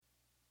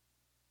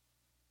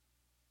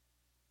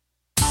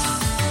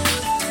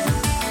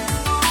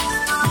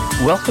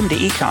Welcome to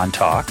Econ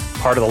Talk,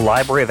 part of the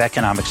Library of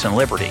Economics and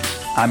Liberty.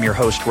 I'm your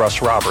host,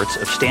 Russ Roberts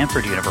of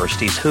Stanford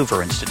University's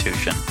Hoover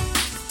Institution.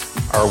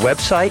 Our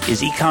website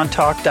is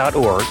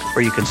econtalk.org,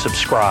 where you can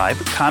subscribe,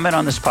 comment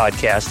on this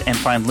podcast, and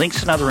find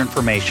links and other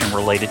information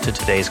related to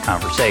today's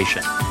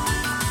conversation.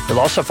 You'll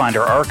also find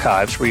our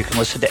archives where you can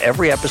listen to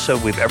every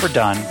episode we've ever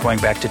done going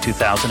back to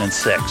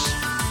 2006.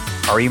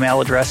 Our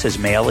email address is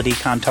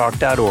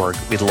mail@econtalk.org.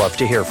 We'd love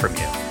to hear from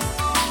you.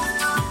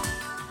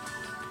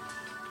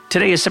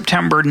 Today is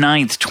September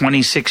 9th,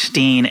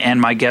 2016, and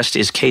my guest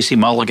is Casey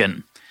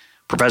Mulligan,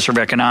 professor of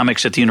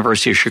economics at the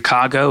University of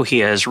Chicago. He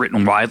has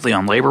written widely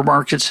on labor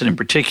markets and in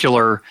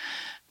particular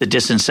the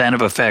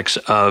disincentive effects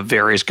of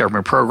various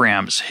government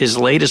programs. His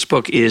latest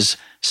book is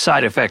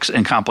Side Effects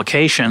and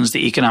Complications,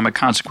 the Economic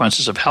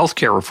Consequences of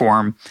Healthcare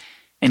Reform,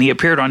 and he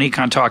appeared on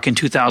Econ Talk in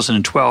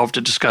 2012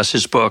 to discuss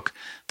his book,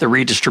 The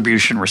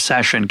Redistribution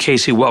Recession.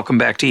 Casey, welcome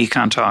back to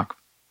Econ Talk.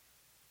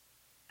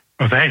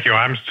 Well, thank you.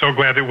 I'm so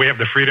glad that we have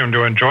the freedom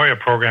to enjoy a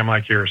program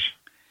like yours.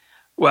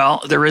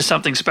 Well, there is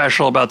something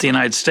special about the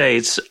United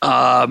States,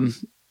 and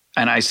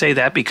I say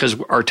that because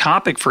our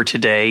topic for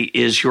today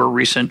is your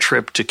recent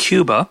trip to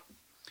Cuba,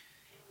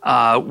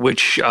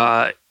 which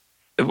I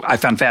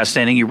found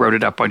fascinating. You wrote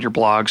it up on your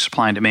blog,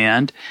 Supply and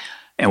Demand,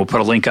 and we'll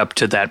put a link up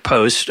to that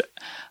post.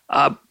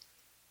 How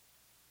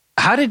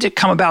did it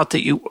come about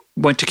that you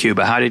went to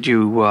Cuba? How'd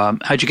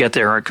you get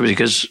there?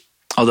 Because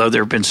although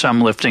there have been some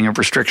lifting of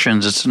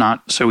restrictions, it's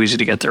not so easy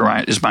to get there,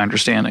 right, is my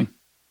understanding.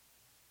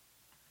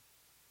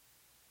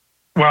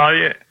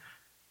 Well,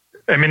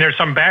 I mean, there's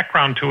some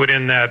background to it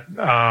in that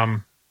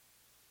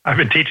I've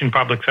been teaching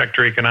public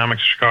sector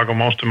economics in Chicago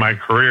most of my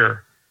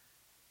career.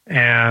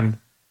 And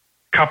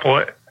a couple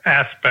of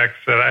aspects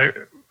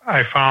that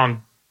I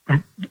found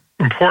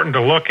important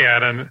to look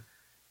at, and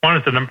one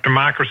is the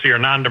democracy or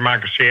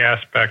non-democracy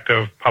aspect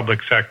of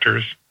public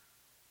sectors.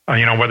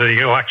 Whether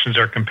the elections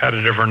are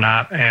competitive or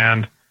not,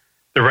 and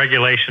the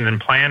regulation and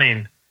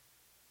planning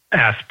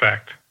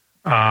aspect.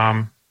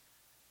 And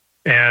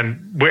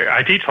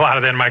I teach a lot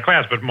of that in my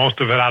class, but most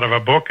of it out of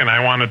a book, and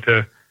I wanted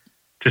to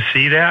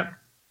see that.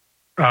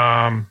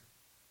 And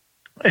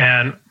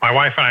my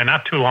wife and I,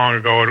 not too long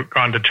ago, had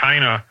gone to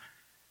China,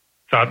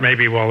 thought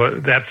maybe,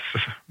 that's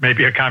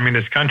maybe a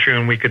communist country,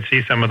 and we could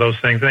see some of those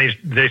things.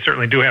 They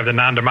certainly do have the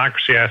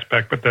non-democracy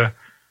aspect, but the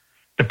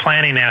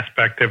planning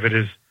aspect of it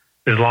is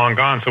long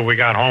gone. So we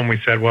got home, we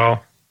said,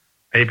 well,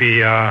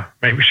 maybe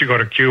we should go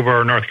to Cuba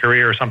or North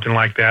Korea or something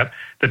like that. At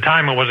the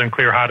time, it wasn't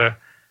clear how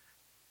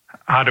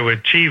to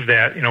achieve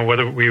that,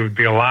 whether we would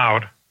be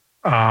allowed.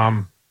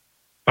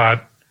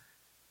 But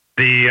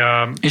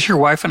is your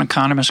wife an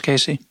economist,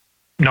 Casey?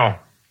 No.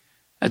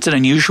 That's an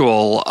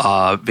unusual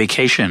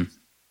vacation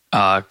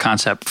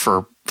concept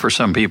for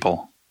some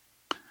people.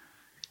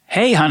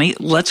 Hey, honey,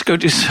 let's go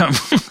to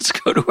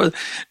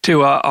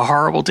a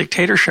horrible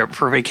dictatorship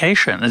for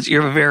vacation.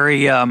 You have a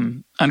very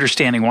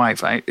understanding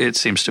wife, it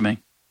seems to me.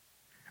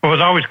 Well, it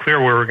was always clear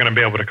we were going to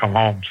be able to come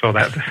home, so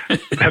that's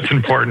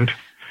important.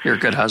 You're a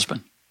good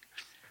husband.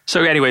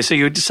 So anyway, so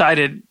you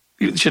decided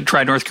you should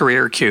try North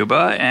Korea or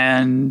Cuba,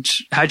 and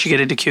how'd you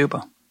get into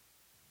Cuba?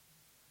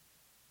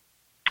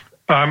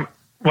 Well,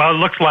 it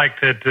looks like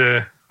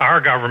that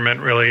our government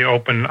really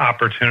opened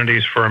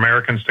opportunities for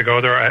Americans to go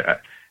there. I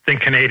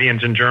think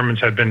Canadians and Germans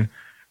had been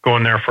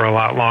going there for a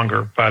lot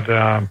longer. But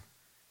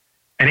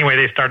anyway,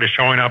 they started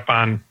showing up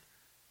on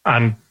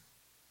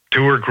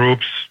tour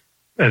groups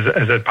as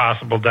a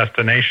possible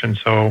destination.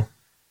 So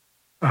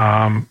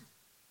our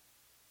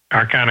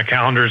kind of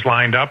calendars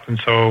lined up, and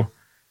so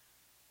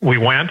we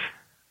went.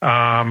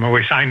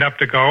 We signed up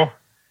to go.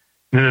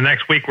 And then the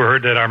next week we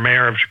heard that our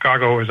mayor of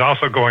Chicago was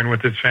also going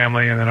with his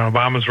family, and then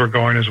Obamas were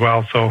going as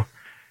well. So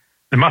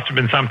there must have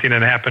been something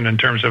that happened in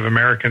terms of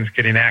Americans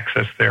getting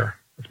access there.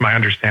 That's my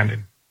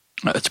understanding.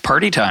 It's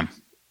party time.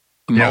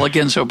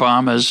 Mulligans,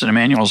 Obamas, and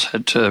Emanuel's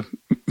head to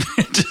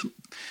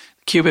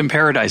Cuban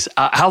paradise.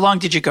 How long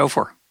did you go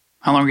for?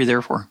 How long were you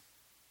there for?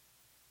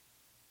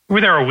 We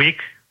were there a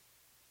week.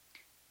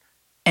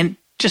 And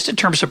just in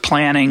terms of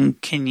planning,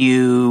 can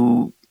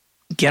you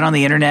get on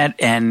the internet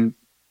and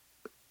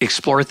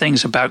explore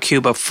things about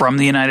Cuba from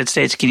the United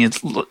States? Can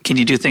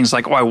you do things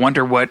like, I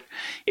wonder what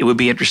it would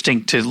be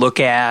interesting to look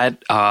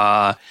at?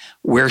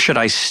 Where should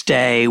I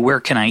stay?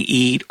 Where can I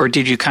eat? Or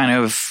did you kind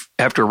of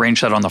have to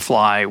arrange that on the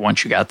fly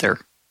once you got there?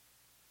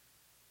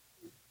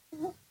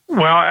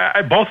 Well,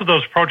 both of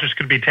those approaches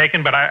could be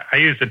taken, but I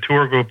used a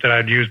tour group that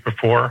I'd used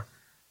before,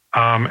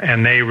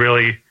 and they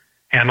really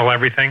handle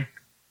everything.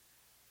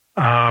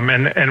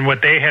 And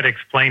what they had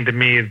explained to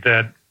me is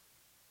that,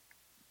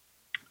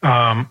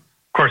 of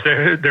course,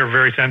 they're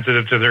very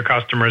sensitive to their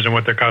customers and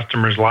what their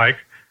customers like.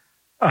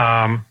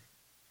 Tend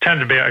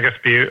to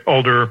be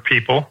older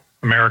people,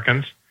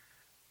 Americans.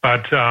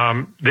 But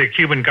the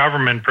Cuban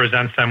government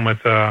presents them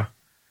with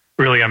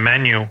really a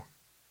menu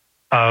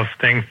of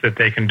things that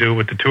they can do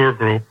with the tour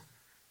group,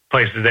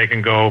 places they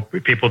can go,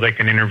 people they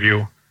can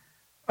interview,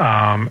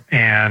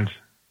 and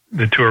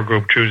the tour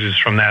group chooses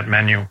from that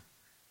menu.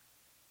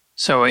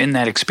 So in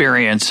that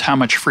experience, how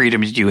much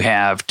freedom did you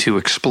have to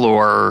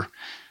explore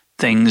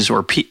things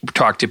or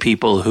talk to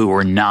people who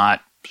were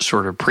not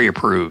sort of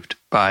pre-approved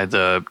by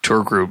the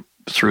tour group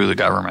through the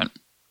government?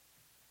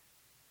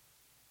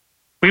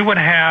 We would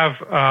have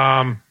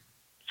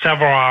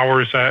several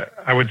hours,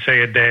 I would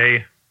say, a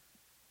day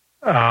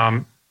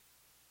that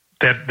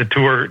the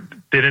tour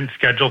didn't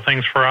schedule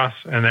things for us,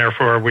 and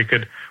therefore we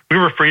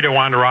were free to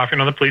wander off.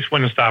 The police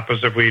wouldn't stop us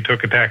if we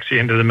took a taxi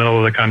into the middle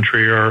of the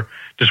country or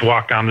just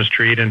walked down the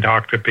street and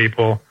talked to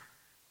people,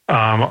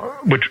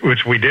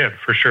 which we did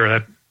for sure.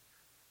 That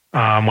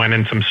went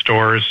in some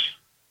stores.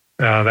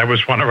 That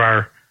was one of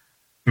our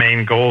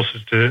main goals,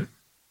 is to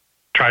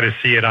try to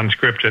see it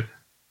unscripted.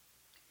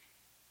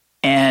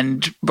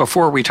 And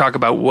before we talk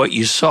about what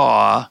you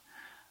saw,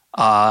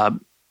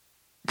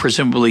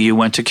 presumably you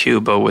went to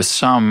Cuba with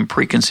some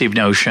preconceived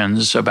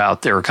notions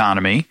about their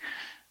economy.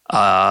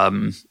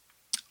 You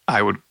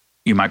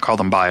might call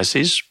them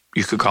biases.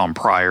 You could call them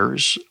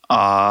priors.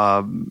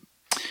 How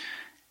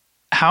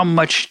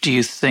much do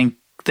you think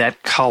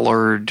that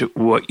colored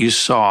what you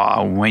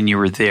saw when you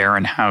were there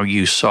and how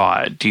you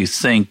saw it?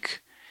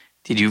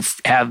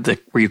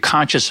 Were you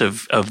conscious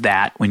of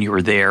that when you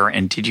were there,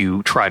 and did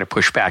you try to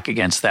push back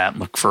against that and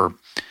look for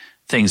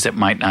things that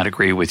might not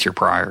agree with your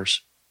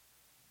priors?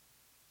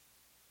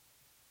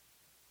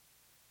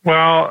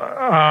 Well,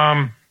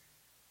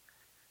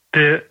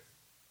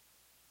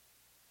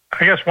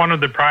 I guess one of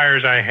the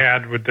priors I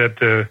had was that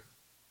the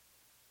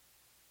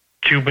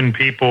Cuban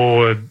people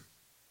would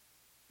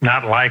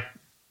not like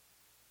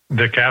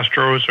the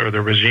Castros or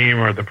the regime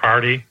or the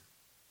party.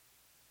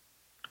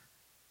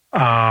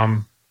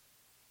 And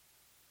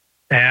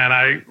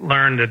I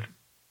learned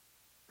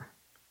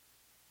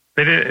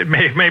that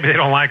maybe they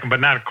don't like them, but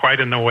not quite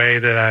in the way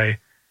that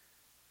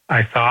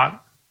I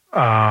thought.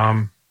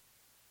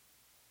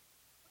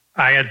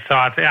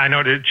 I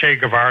know that Che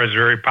Guevara is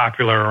very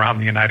popular around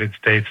the United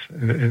States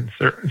in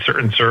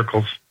certain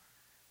circles,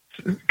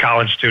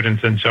 college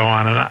students and so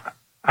on. And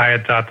I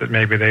had thought that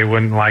maybe they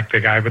wouldn't like the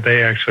guy, but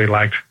they actually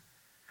liked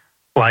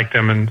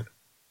him in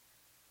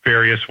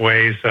various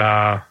ways.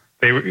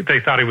 They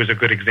thought he was a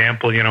good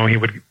example. He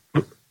would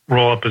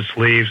roll up his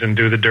sleeves and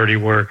do the dirty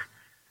work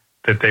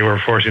that they were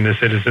forcing the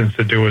citizens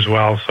to do as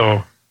well.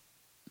 So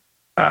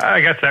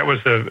I guess that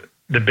was the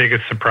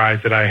biggest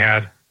surprise that I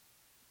had.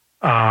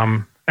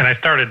 And I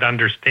started to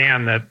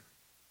understand that,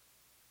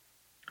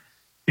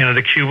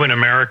 the Cuban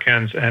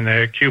Americans and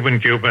the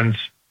Cubans,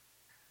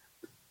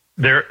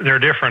 they're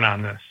different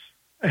on this.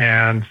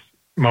 And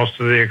most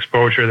of the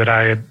exposure that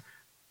I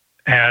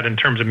had in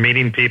terms of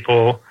meeting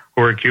people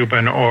who are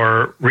Cuban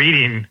or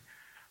reading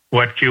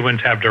what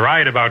Cubans have to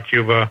write about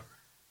Cuba,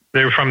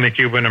 they're from the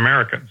Cuban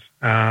Americans.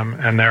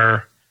 And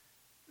they're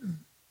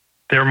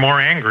more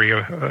angry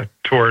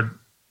toward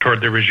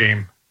the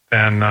regime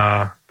than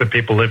the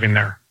people living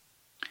there.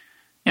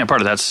 Yeah,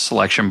 part of that's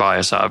selection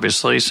bias,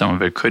 obviously. Some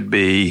of it could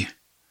be,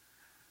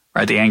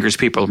 right, the angriest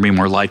people will be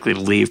more likely to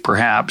leave,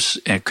 perhaps.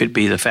 It could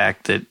be the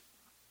fact that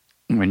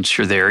once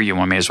you're there, you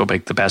may as well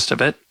make the best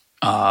of it.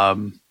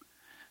 Or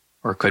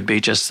it could be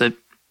just that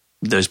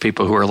those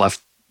people who are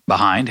left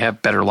behind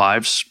have better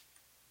lives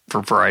for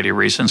a variety of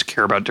reasons,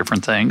 care about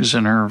different things,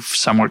 and are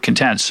somewhat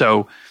content.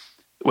 So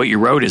what you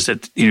wrote is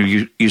that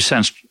you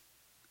sensed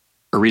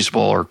a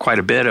reasonable or quite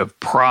a bit of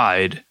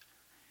pride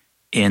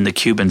in the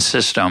Cuban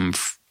system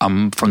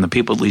from the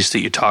people, at least, that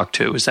you talked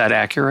to. Is that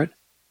accurate?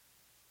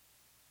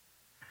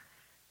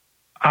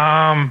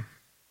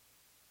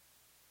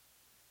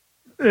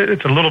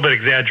 It's a little bit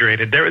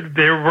exaggerated.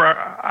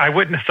 I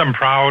witnessed some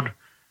proud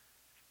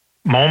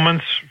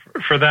moments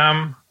for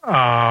them.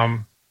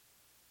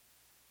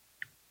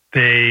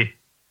 They,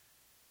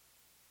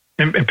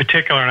 in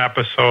particular, an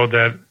episode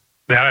that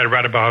I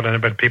read about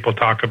and but people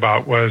talk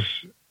about was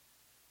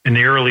in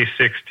the early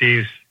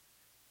 60s.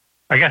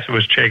 I guess it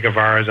was Che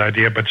Guevara's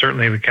idea, but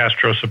certainly the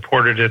Castro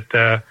supported it,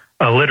 a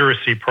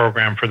literacy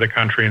program for the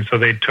country. And so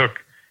they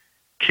took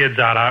kids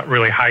out of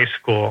really high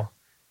school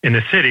in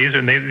the cities,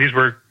 and they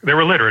were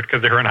literate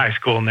because they were in high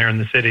school and they're in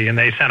the city, and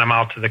they sent them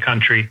out to the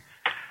country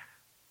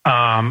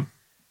to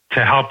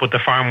help with the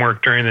farm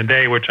work during the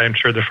day, which I'm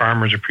sure the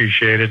farmers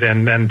appreciated,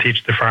 and then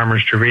teach the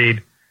farmers to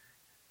read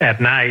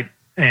at night.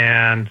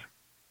 And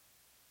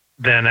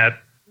then that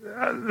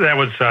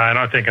was,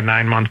 I think, a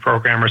 9-month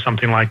program or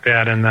something like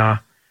that. And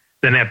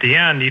then at the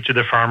end, each of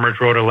the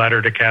farmers wrote a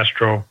letter to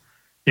Castro,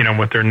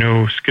 with their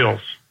new skills.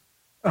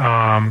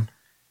 And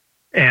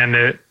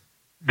the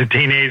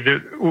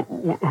teenagers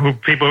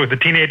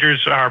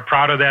are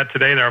proud of that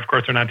today. Of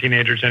course, they're not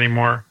teenagers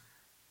anymore.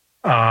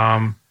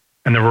 And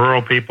the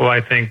rural people,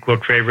 I think,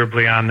 look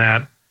favorably on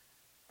that.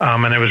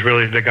 And it was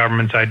really the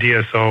government's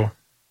idea. So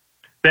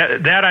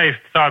that I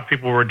thought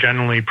people were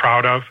generally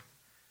proud of.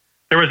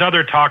 There was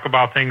other talk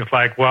about things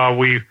like, well,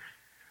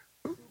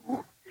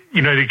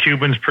 the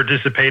Cubans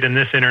participate in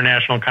this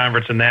international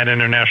conference and that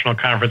international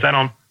conference. I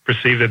don't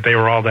perceive that they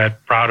were all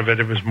that proud of it.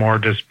 It was more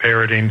just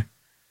parroting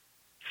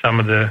some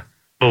of the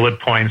bullet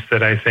points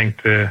that I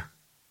think the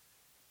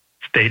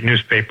state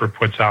newspaper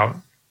puts out.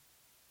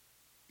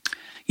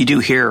 you do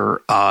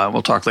hear,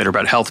 we'll talk later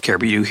about healthcare,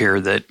 but you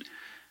hear that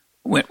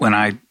when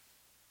I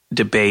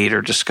debate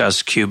or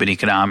discuss Cuban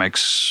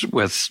economics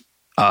with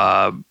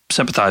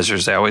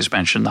sympathizers, they always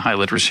mention the high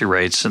literacy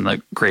rates and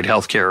the great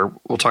healthcare.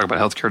 We'll talk about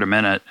healthcare in a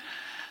minute.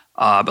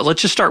 But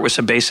let's just start with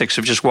some basics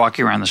of just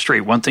walking around the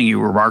street. One thing you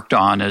remarked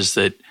on is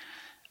that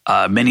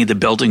many of the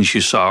buildings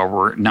you saw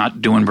were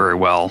not doing very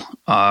well.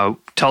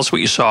 Tell us what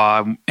you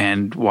saw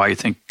and why you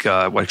think,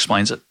 what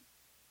explains it.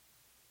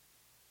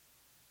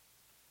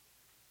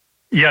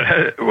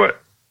 Yeah,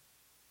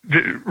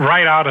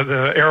 right out of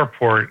the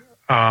airport,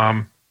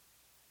 I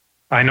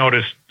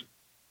noticed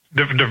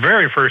the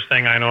very first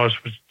thing I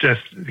noticed was just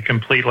the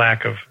complete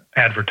lack of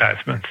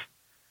advertisements.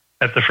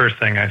 That's the first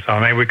thing I saw.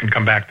 Maybe we can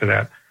come back to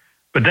that.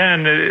 But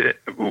then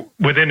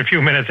within a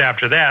few minutes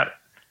after that,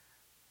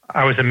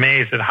 I was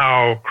amazed at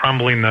how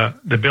crumbling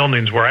the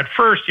buildings were. At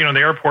first, the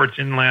airport's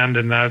inland,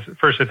 and at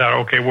first I thought,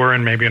 okay, we're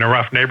maybe in a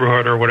rough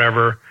neighborhood or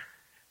whatever.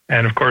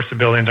 And of course, the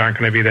buildings aren't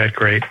going to be that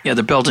great. Yeah,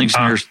 the buildings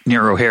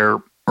near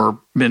O'Hare or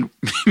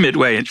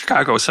Midway in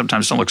Chicago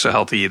sometimes don't look so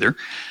healthy either.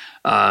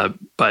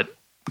 But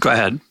go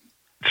ahead.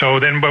 So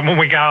then, but when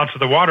we got out to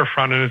the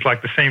waterfront, and it's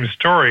like the same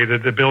story,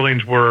 that the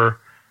buildings were,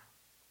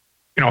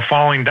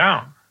 falling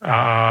down.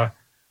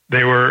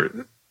 They were,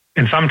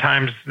 and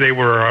sometimes they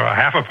were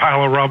half a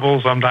pile of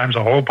rubble, sometimes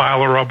a whole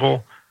pile of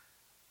rubble.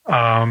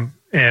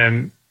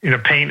 And,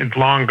 paint is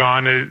long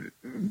gone.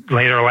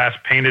 Later,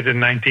 last painted in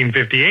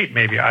 1958,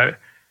 maybe.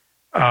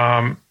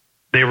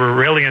 They were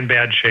really in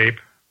bad shape.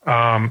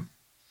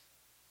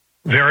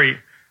 Very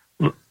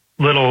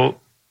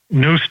little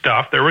new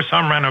stuff. There were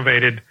some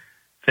renovated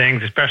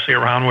things, especially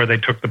around where they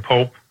took the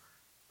Pope.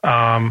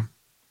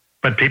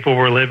 But people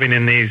were living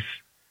in these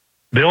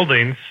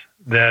buildings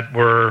that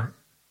were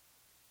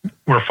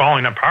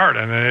falling apart.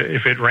 And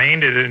if it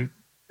rained,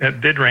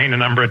 it did rain a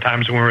number of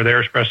times when we were there,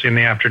 especially in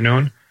the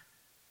afternoon,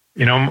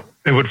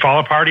 it would fall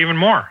apart even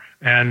more.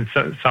 And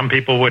so some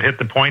people would hit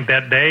the point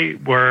that day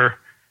where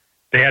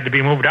they had to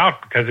be moved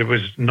out because it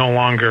was no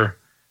longer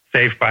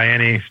safe by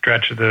any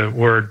stretch of the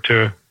word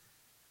to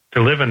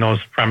live in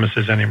those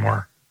premises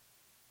anymore.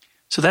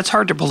 So that's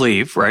hard to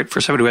believe, right?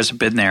 For somebody who hasn't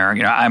been there.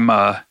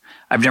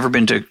 I've never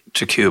been to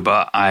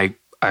Cuba.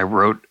 I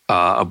wrote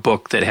a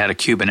book that had a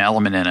Cuban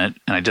element in it,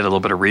 and I did a little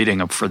bit of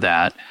reading for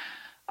that.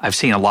 I've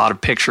seen a lot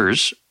of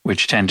pictures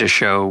which tend to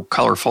show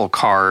colorful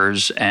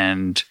cars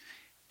and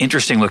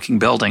interesting looking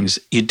buildings.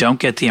 You don't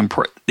get the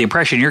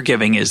impression you're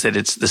giving is that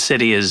the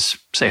city is,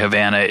 say,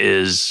 Havana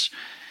is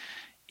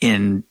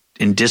in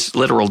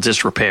literal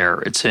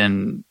disrepair. It's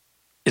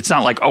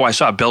not like, oh, I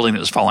saw a building that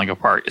was falling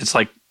apart. It's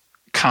like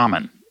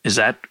common. Is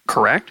that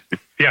correct?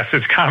 Yes,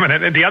 it's common.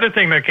 And the other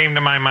thing that came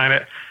to my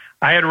mind,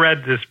 I had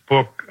read this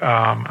book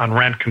on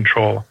rent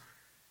control.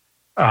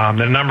 A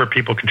number of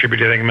people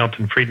contributed. I think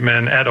Milton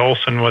Friedman, Ed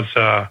Olson was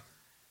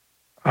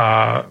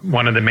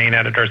one of the main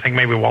editors. I think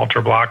maybe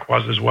Walter Block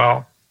was as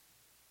well.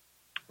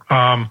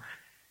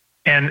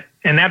 And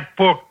in that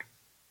book,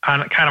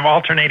 on kind of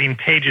alternating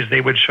pages, they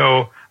would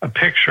show a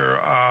picture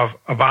of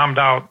a bombed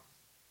out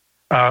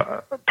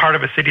part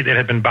of a city that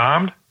had been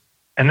bombed,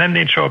 and then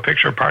they'd show a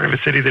picture of part of a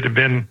city that had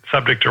been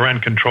subject to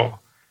rent control.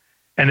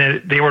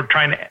 And they were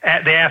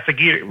they asked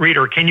the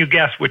reader, can you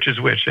guess which is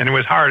which? And it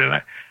was hard.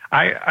 And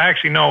I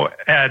actually know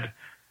Ed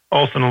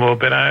Olson a little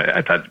bit.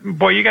 I thought,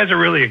 boy, you guys are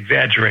really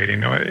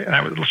exaggerating. And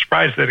I was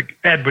surprised that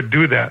Ed would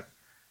do that.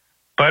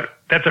 But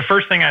that's the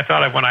first thing I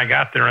thought of when I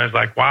got there. And I was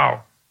like,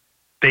 wow,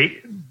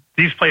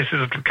 these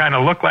places kind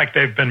of look like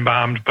they've been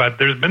bombed, but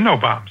there's been no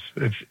bombs.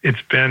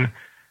 It's been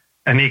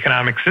an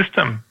economic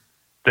system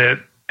that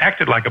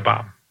acted like a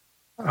bomb.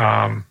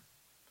 Well,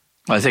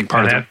 I think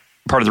part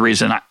of the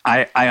reason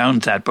I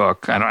owned that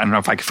book, I don't know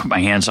if I could put my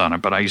hands on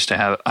it, but I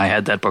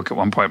had that book at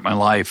one point in my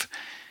life.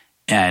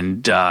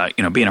 And,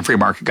 being a free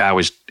market guy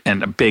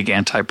and a big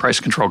anti-price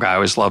control guy, I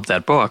always loved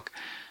that book.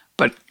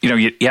 But,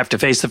 you have to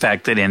face the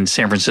fact that in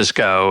San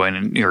Francisco and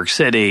in New York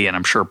City, and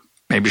I'm sure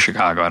maybe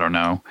Chicago, I don't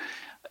know,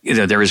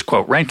 there is,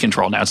 quote, rent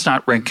control. Now, it's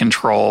not rent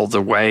control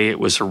the way it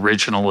was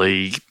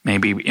originally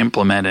maybe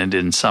implemented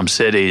in some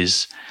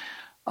cities.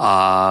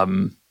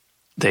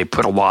 They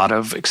put a lot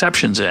of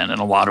exceptions in and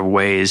a lot of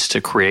ways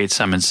to create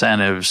some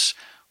incentives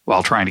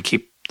while trying to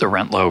keep the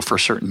rent low for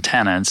certain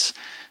tenants.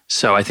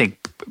 So I think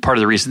part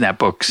of the reason that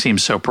book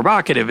seems so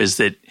provocative is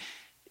that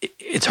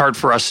it's hard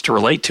for us to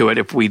relate to it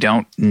if we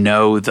don't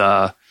know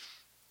the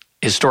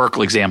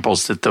historical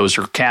examples that those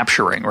are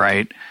capturing,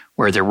 right?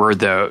 Where there were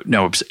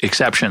no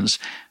exceptions.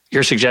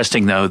 You're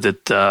suggesting, though,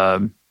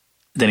 that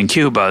in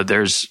Cuba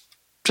there's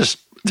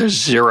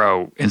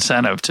zero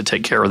incentive to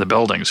take care of the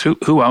buildings.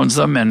 Who owns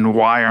them, and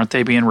why aren't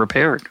they being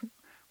repaired?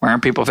 Why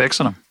aren't people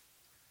fixing them?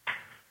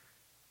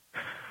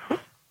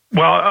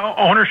 Well,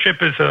 ownership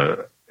is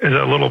a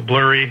little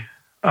blurry.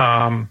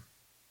 For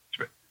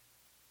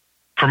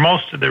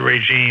most of the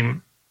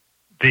regime,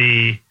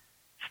 the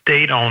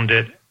state owned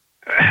it,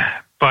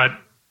 but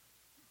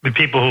the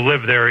people who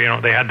lived there,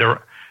 they had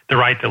the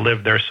right to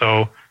live there.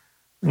 So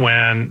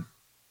when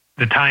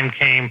the time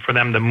came for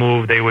them to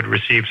move, they would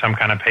receive some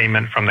kind of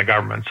payment from the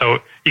government. So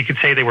you could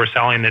say they were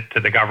selling it to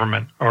the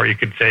government, or you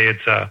could say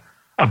it's a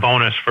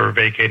bonus for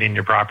vacating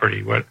your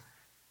property.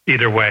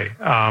 Either way,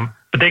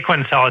 but they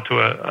couldn't sell it to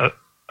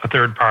a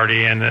third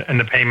party, and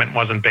the payment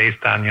wasn't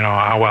based on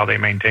how well they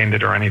maintained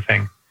it or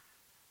anything.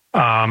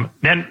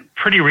 Then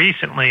pretty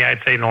recently,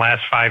 I'd say in the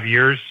last 5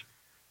 years,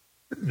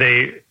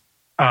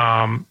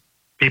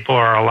 people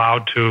are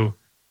allowed to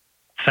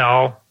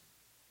sell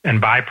and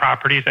buy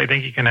properties. I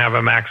think you can have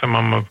a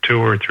maximum of 2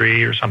 or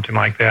 3 or something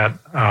like that.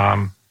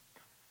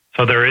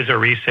 So there is a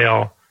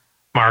resale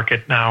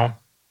market now.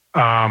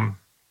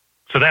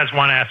 So that's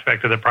one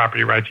aspect of the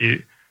property rights.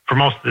 For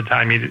most of the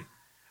time, it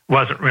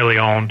wasn't really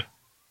owned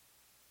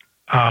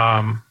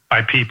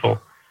by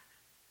people.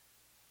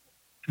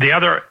 The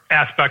other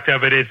aspect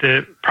of it is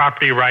the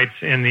property rights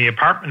in the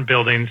apartment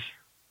buildings,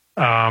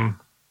 I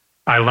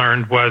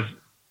learned was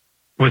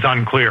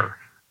unclear.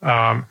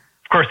 Of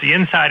course, the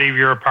inside of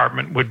your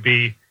apartment would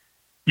be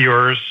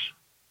yours,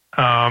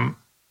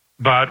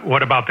 but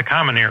what about the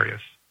common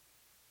areas?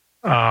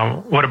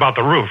 What about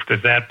the roof?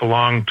 Does that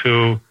belong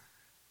to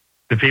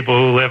the people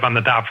who live on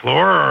the top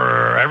floor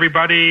or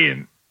everybody?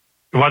 It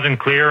wasn't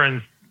clear,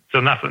 and so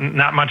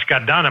not much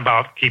got done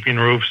about keeping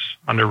roofs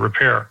under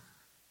repair.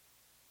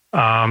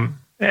 And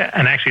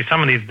actually,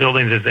 some of these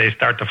buildings, as they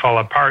start to fall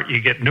apart,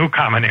 you get new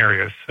common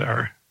areas.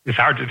 Or it's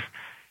hard to,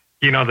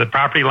 the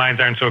property lines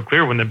aren't so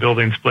clear when the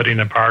building's splitting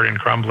apart and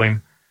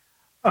crumbling.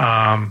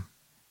 And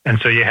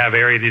so you have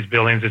area of these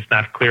buildings, it's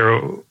not clear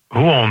who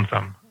owns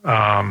them,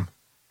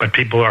 but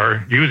people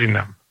are using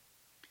them.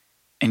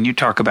 And you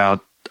talk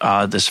about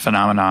this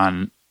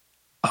phenomenon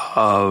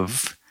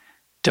of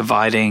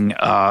dividing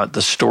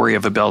the story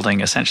of a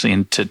building essentially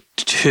into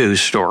 2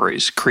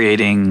 stories,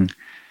 creating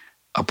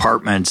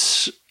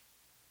apartments.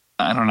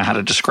 I don't know how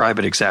to describe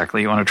it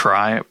exactly. You want to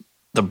try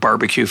the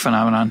barbecue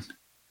phenomenon?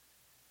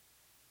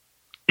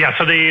 Yeah,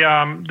 so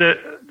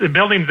the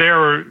buildings there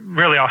were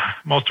really,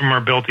 most of them were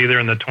built either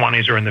in the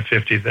 20s or in the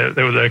 50s.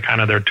 They were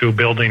kind of their 2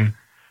 building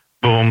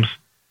booms.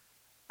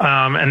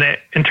 And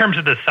in terms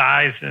of the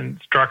size and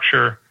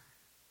structure,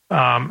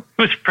 it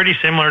was pretty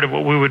similar to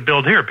what we would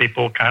build here.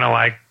 People kind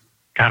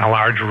of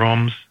large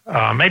rooms,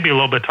 maybe a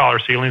little bit taller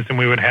ceilings than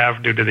we would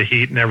have due to the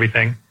heat and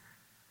everything.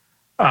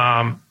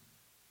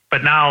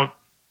 But now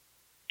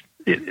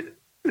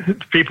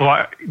people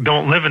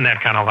don't live in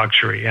that kind of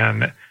luxury,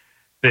 and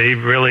they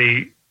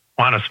really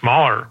want a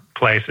smaller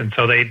place. And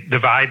so they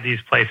divide these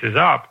places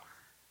up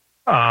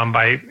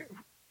by,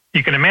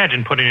 you can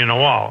imagine putting in a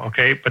wall,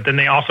 okay? But then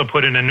they also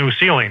put in a new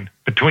ceiling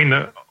between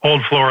the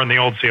old floor and the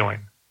old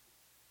ceiling.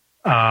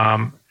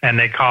 And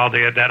they call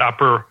that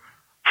upper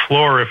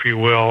floor, if you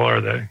will, or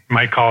you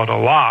might call it a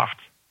loft.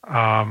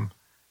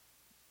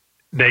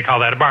 They call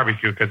that a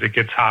barbecue because it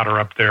gets hotter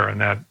up there in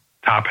that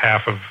top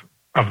half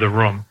of the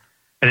room.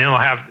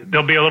 And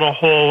there'll be a little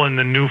hole in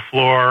the new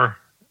floor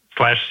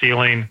 /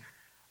 ceiling,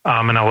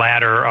 and a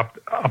ladder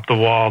up the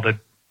wall that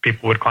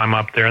people would climb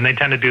up there. And they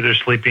tend to do their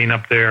sleeping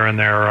up there and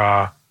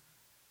their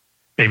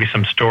maybe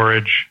some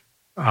storage.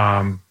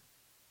 So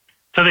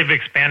they've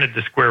expanded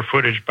the square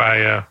footage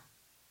by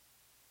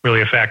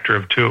really a factor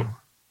of 2.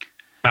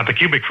 Not the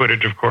cubic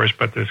footage, of course,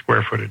 but the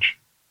square footage.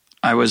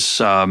 I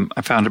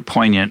found it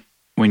poignant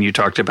when you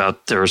talked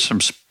about there are some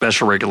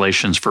special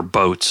regulations for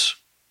boats.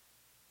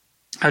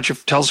 How'd you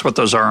tell us what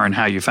those are and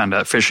how you found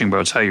out, fishing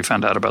boats, how you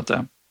found out about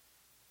them?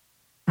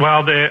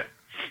 Well,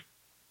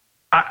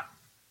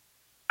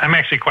 I'm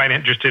actually quite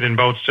interested in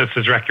boats just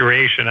as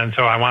recreation, and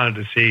so I wanted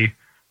to see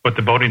what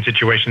the boating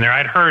situation there.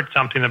 I'd heard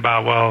something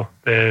about,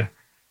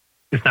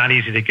 it's not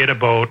easy to get a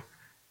boat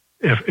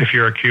if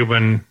you're a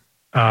Cuban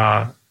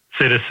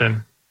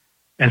citizen.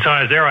 And so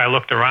I was there, I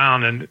looked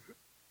around and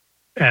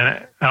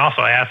I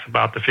also asked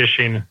about the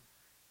fishing,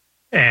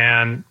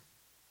 and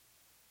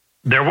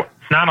there was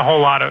not a whole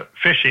lot of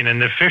fishing,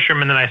 and the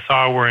fishermen that I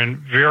saw were in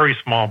very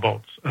small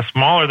boats,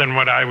 smaller than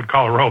what I would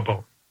call a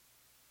rowboat.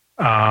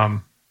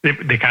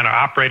 They kind of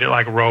operated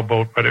like a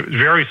rowboat, but it was a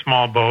very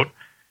small boat.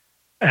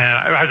 And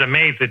I was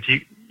amazed that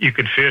you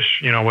could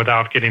fish,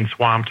 without getting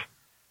swamped.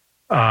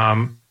 But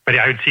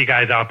I would see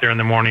guys out there in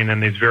the morning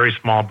in these very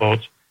small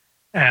boats.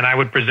 And I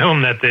would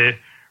presume that the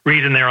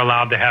reason they're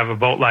allowed to have a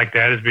boat like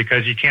that is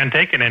because you can't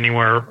take it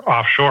anywhere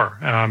offshore,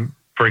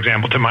 for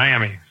example, to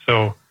Miami.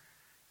 So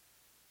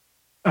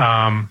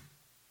that's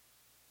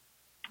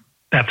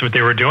what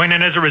they were doing.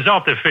 And as a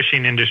result, the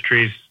fishing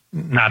industry is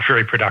not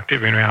very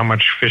productive. How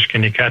much fish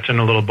can you catch in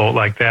a little boat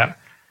like that?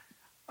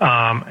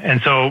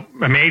 And so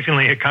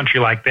amazingly, a country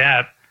like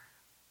that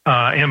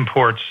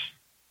imports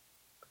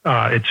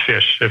its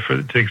fish. To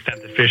the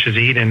extent that fish is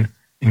eaten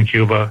in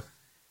Cuba,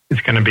 it's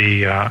going to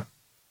be, the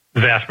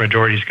vast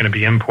majority is going to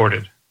be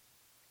imported.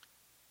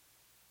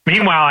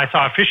 Meanwhile, I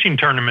saw a fishing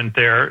tournament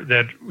there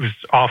that was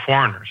all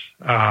foreigners.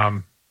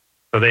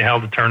 So they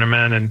held a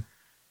tournament and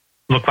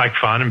looked like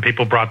fun, and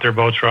people brought their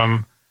boats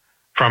from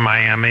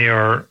Miami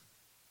or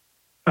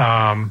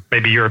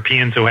maybe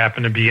Europeans who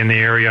happened to be in the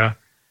area.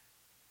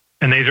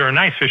 And these are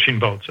nice fishing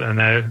boats,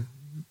 and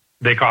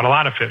they caught a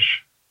lot of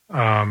fish.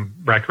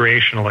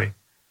 recreationally.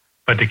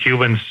 But the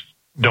Cubans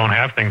don't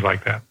have things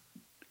like that.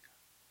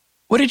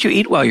 What did you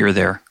eat while you were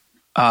there?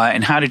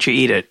 And how did you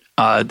eat it?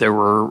 There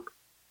were,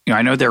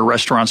 I know there are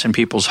restaurants in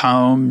people's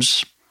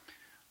homes.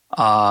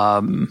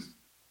 How'd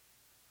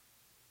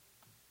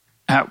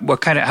that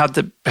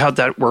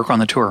work on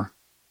the tour?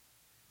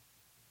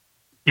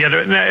 Yeah,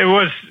 it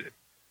was.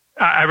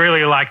 I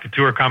really liked the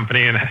tour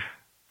company, and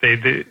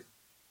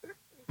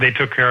they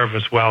took care of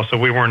us well. So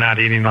we were not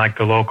eating like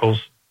the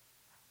locals.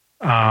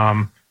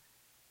 And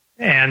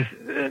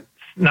a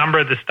number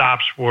of the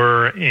stops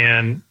were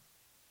in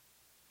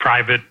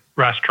private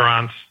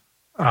restaurants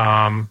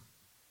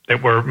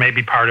that were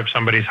maybe part of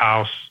somebody's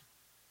house.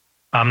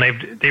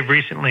 They've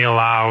recently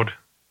allowed,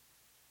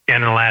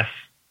 in the last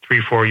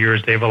 3-4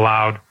 years, they've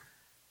allowed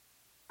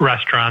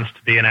restaurants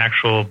to be an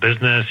actual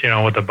business,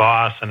 with a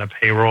boss and a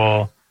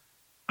payroll.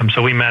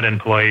 So we met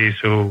employees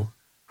who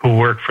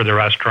work for the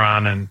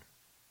restaurant and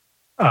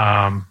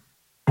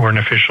were an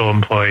official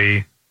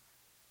employee,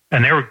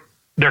 and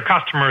their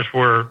customers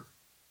were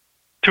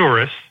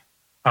tourists.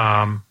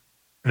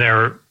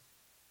 They're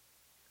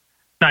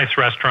nice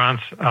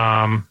restaurants.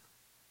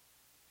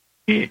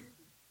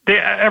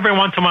 Every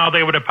once in a while,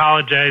 they would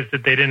apologize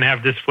that they didn't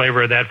have this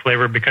flavor or that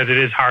flavor because it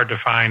is hard to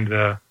find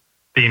the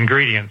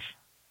ingredients.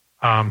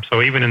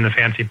 So even in the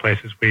fancy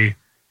places, we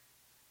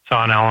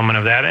saw an element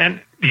of that.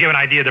 And to give an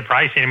idea of the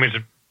pricing, it's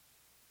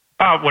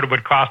about what it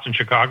would cost in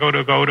Chicago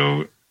to go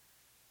to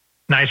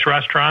nice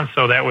restaurants.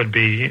 So that would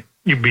be,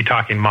 you'd be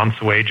talking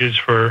months' wages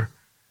for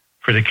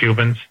the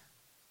Cubans.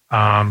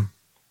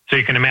 So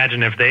you can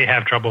imagine if they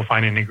have trouble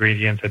finding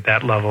ingredients at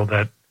that level,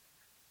 that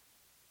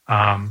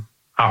how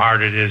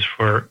hard it is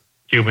for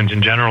Cubans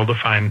in general to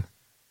find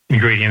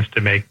ingredients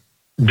to make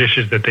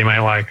dishes that they might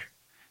like.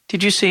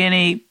 Did you see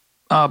any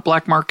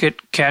black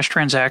market cash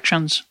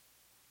transactions?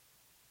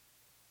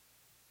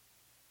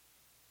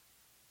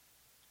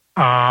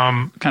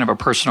 Kind of a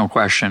personal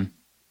question.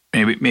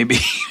 Maybe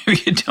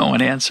you don't want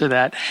to answer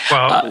that.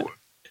 Well,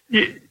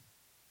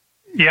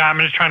 yeah, I'm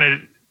just trying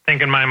to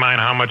think in my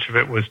mind how much of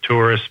it was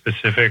tourist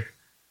specific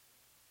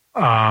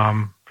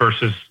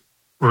versus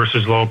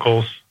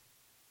locals.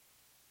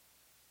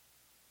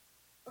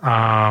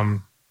 I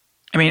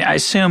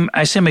assume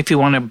if you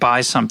want to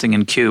buy something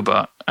in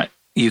Cuba,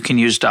 you can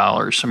use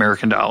dollars,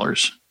 American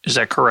dollars. Is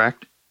that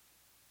correct?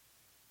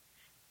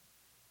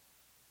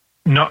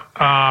 No,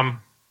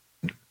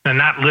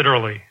 not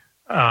literally.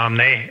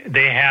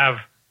 They have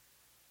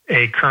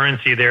a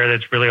currency there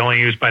that's really only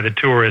used by the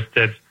tourists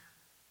that's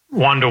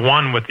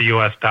 1-to-1 with the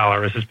U.S.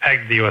 dollar. This is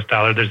pegged to the U.S.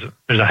 dollar. There's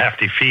a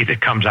hefty fee that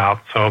comes out.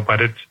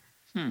 But it's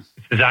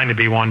designed to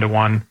be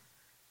 1-to-1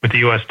 with the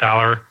U.S.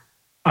 dollar.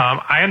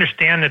 I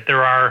understand that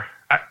there are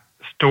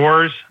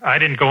stores. I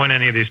didn't go in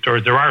any of these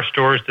stores. There are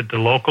stores that the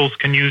locals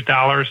can use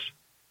dollars.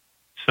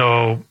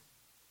 So,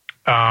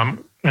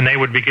 and they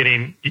would be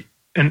getting.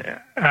 And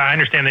I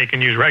understand they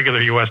can use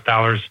regular U.S.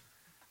 dollars,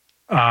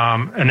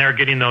 and they're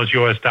getting those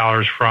U.S.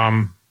 dollars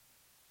from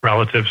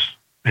relatives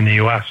in the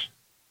U.S.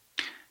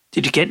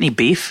 Did you get any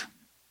beef?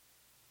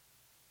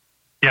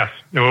 Yes.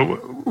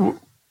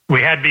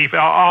 We had beef.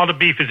 All the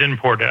beef is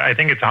imported. I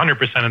think it's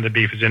 100% of the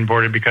beef is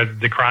imported because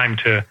it's a crime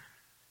to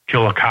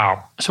kill a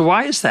cow. So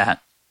why is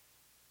that?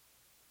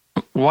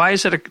 Why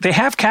is it? They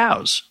have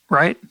cows,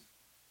 right?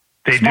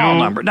 They Small do.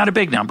 Number, not a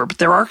big number, but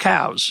there are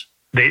cows.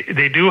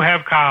 They do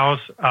have cows.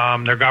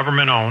 They're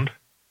government owned,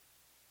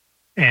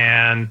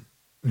 and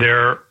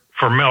they're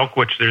for milk,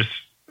 which there's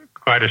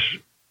quite a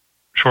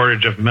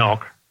shortage of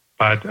milk.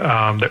 But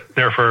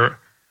they're for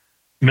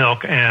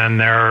milk, and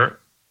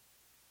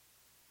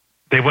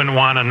they wouldn't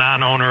want a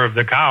non-owner of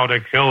the cow to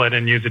kill it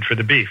and use it for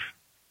the beef.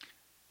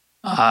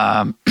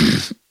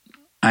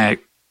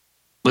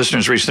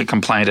 Listeners recently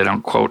complained I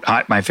don't quote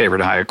my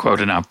favorite Hayek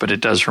quote enough, but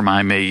it does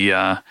remind me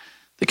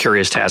the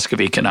curious task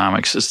of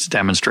economics is to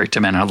demonstrate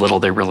to men how little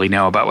they really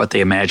know about what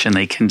they imagine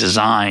they can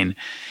design.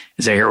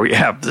 So here we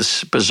have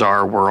this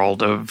bizarre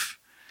world of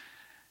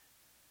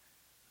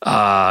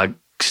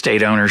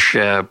state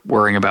ownership,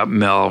 worrying about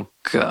milk,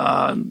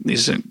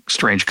 these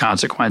strange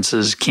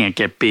consequences, can't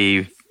get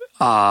beef.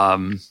 When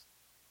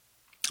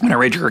I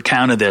read your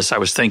account of this, I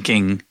was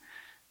thinking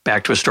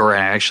back to a story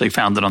I actually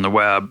found it on the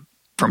web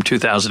from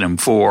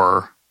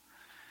 2004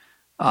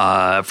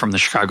 from the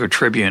Chicago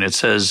Tribune. It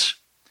says,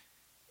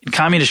 in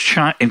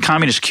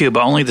communist Cuba,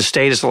 only the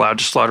state is allowed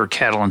to slaughter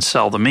cattle and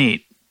sell the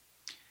meat.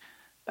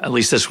 At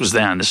least this was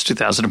then. This is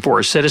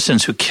 2004.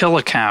 Citizens who kill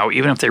a cow,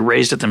 even if they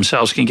raised it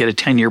themselves, can get a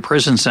 10-year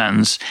prison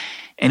sentence.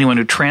 Anyone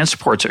who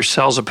transports or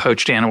sells a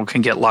poached animal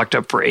can get locked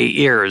up for 8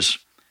 years.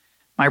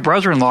 My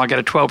brother-in-law got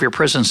a 12-year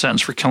prison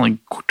sentence for killing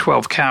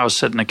 12 cows,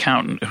 said an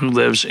accountant who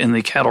lives in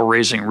the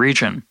cattle-raising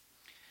region.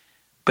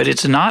 But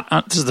it's not,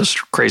 this is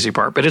the crazy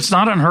part, but it's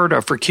not unheard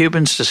of for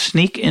Cubans to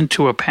sneak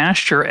into a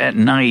pasture at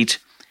night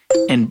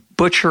and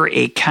butcher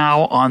a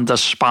cow on the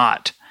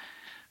spot.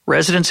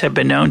 Residents have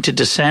been known to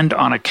descend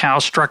on a cow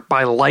struck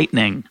by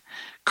lightning,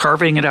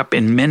 carving it up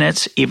in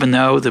minutes, even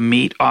though the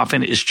meat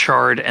often is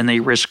charred and they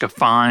risk a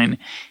fine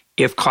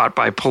if caught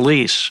by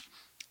police.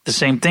 The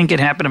same thing can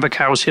happen if a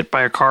cow is hit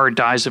by a car,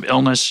 dies of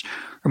illness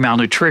or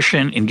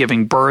malnutrition in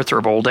giving birth or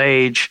of old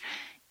age.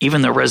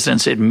 Even though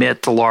residents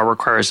admit, the law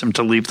requires them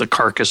to leave the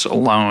carcass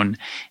alone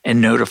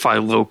and notify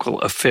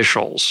local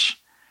officials.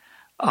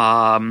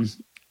 Then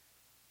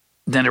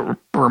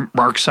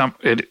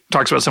it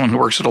talks about someone who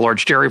works at a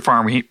large dairy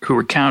farm who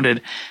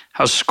recounted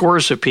how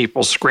scores of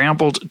people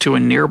scrambled to a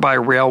nearby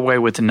railway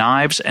with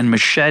knives and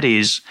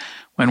machetes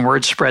when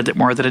word spread that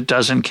more than a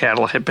dozen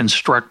cattle had been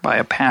struck by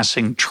a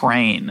passing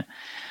train.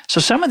 So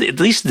at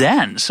least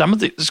then,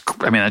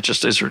 that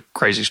just is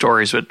crazy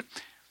stories, but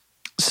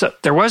so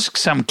there was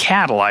some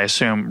cattle, I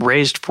assume,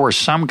 raised for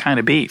some kind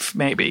of beef,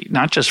 maybe,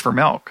 not just for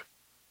milk,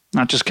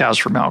 not just cows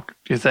for milk.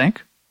 Do you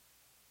think?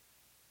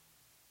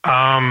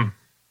 I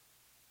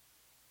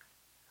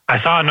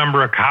saw a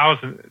number of cows.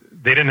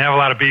 They didn't have a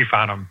lot of beef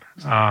on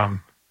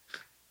them,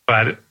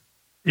 but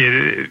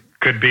it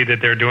could be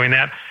that they're doing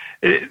that.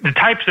 The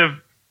types of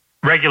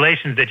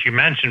regulations that you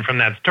mentioned from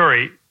that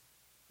story,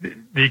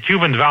 the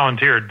Cubans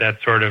volunteered those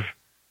sort of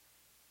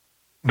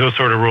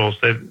rules.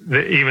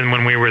 That even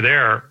when we were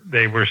there,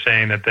 they were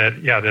saying that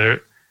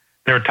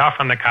they're tough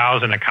on the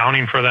cows and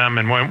accounting for them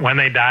and when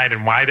they died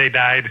and why they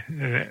died.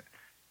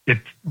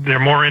 They're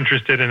more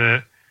interested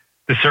in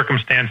the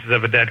circumstances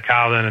of a dead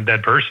cow than a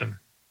dead person.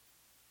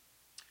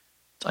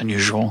 It's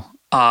unusual.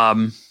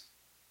 Let's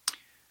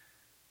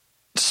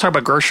talk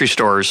about grocery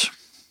stores.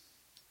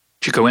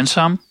 Did you go in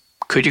some?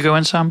 Could you go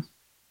in some?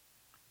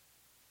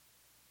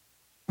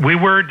 We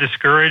were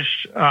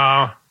discouraged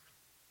from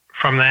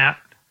that.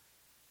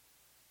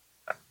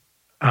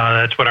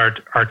 That's what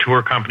our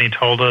tour company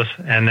told us.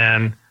 And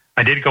then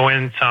I did go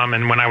in some,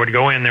 and when I would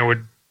go in, there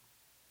would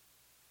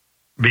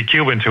be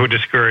Cubans who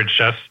discouraged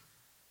us.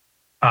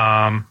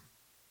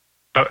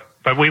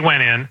 But we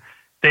went in.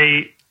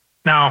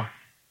 Now,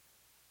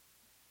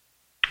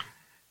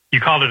 you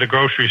called it a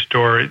grocery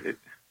store.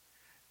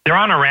 They're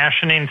on a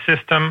rationing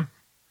system.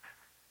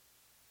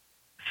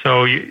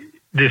 So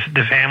the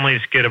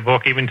families get a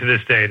book, even to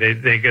this day.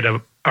 They get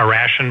a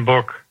ration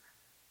book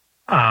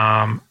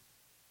that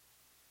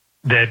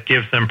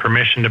gives them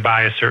permission to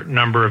buy a certain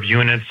number of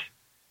units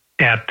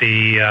at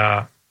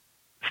the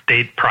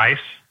state price.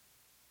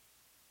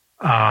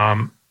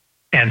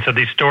 And so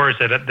these stores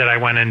that I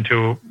went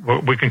into,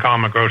 we can call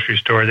them a grocery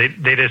store,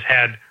 they just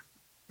had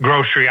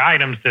grocery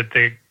items that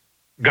the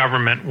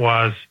government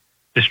was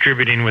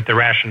distributing with the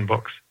ration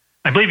books.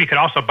 I believe you could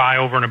also buy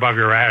over and above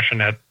your ration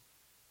at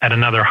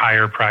another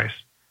higher price.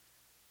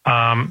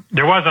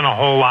 There wasn't a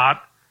whole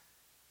lot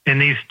in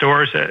these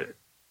stores,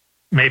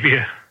 maybe,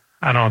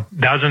 I don't know,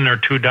 dozen or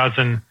 2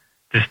 dozen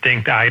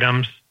distinct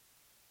items.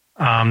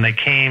 They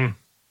came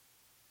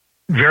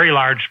very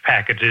large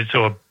packages,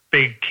 so a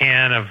big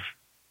can of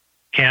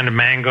canned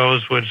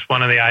mangoes was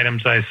one of the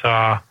items I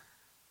saw.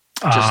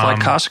 Just like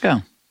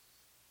Costco.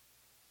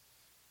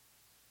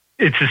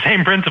 It's the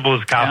same principle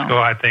as Costco,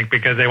 yeah. I think,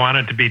 because they want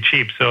it to be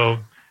cheap, so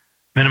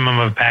minimum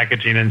of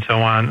packaging and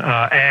so on.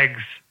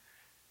 Eggs,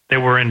 they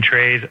were in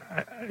trays.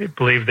 I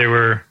believe they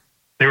were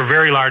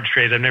very large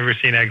trays. I've never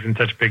seen eggs in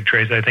such big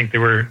trays. I think they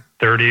were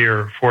 30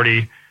 or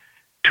 40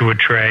 to a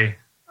tray.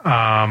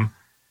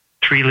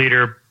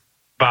 3-liter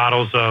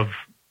bottles of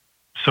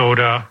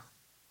soda,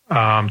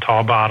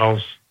 tall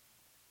bottles,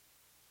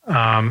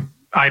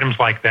 items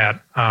like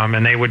that.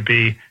 And they would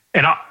be,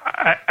 and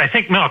I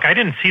think milk, I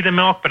didn't see the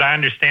milk, but I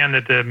understand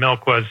that the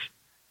milk was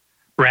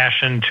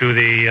rationed to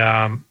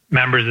the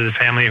members of the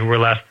family who were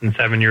less than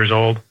 7 years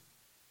old.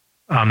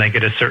 They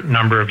get a certain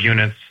number of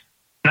units,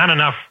 not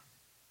enough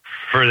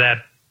for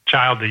that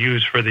child to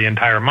use for the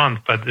entire month,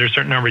 but there's a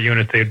certain number of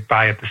units they'd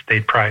buy at the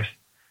state price.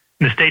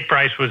 And the state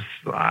price was,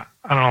 I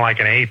don't know, like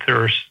an eighth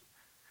or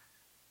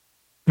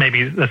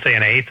maybe, let's say,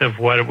 an eighth of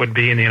what it would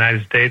be in the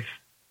United States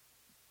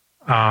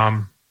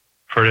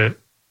for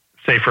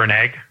an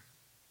egg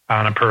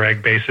on a per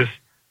egg basis.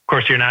 Of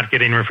course, you're not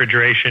getting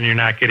refrigeration, you're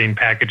not getting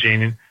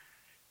packaging,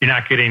 you're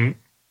not getting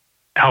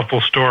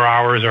helpful store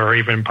hours or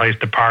even place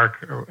to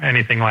park or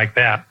anything like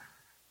that.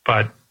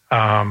 But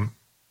that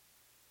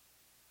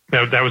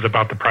was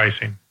about the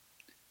pricing.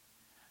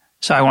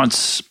 So I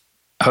once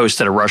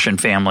hosted a Russian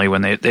family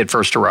when they had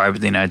first arrived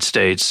in the United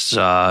States,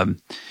 and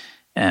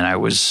I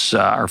was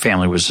our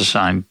family was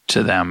assigned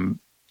to them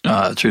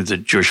through the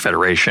Jewish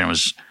Federation. It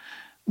was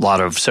a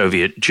lot of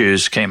Soviet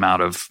Jews came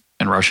out of,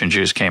 and Russian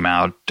Jews came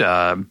out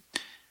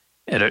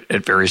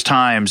at various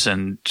times,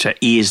 and to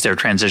ease their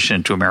transition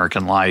into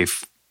American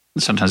life,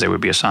 sometimes they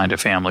would be assigned a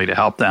family to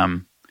help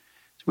them.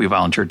 So we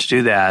volunteered to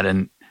do that,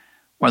 and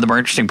one of the more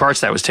interesting parts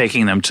of that was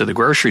taking them to the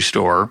grocery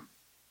store.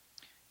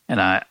 And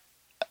I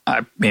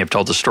may have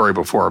told the story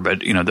before,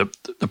 but you know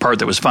the part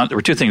that was fun. There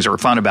were two things that were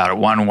fun about it.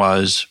 One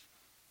was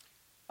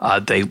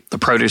the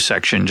produce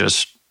section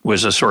just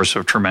was a source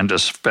of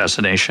tremendous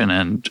fascination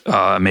and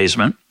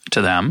amazement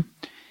to them.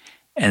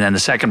 And then the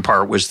second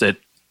part was that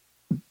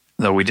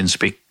though we didn't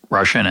speak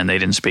Russian and they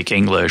didn't speak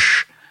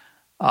English,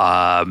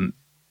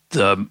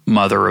 the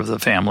mother of the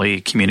family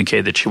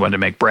communicated that she wanted to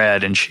make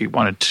bread and she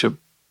wanted to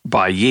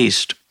buy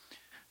yeast.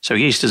 So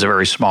yeast is a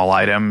very small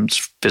item.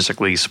 It's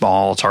physically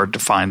small. It's hard to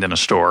find in a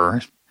store.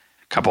 A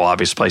couple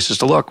obvious places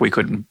to look. We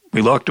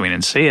looked, we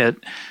didn't see it.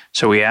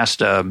 So we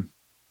asked a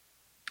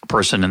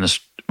person in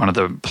one of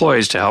the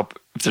employees to help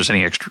if there's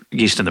any extra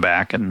yeast in the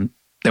back. And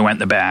they went in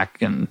the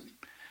back and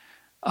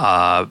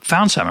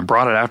found some and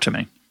brought it out to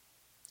me.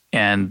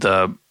 And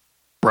the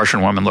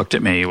Russian woman looked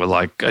at me with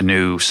like a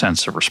new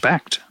sense of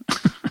respect.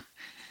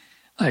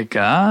 like,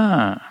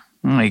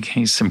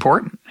 he's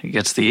important. He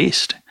gets the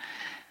yeast.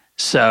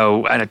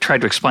 So I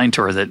tried to explain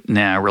to her that,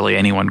 really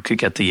anyone could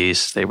get the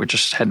yeast. They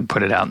hadn't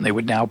put it out, and they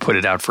would now put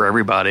it out for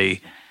everybody.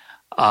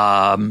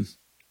 And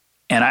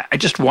I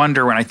just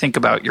wonder, when I think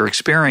about your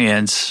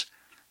experience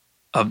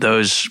of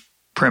those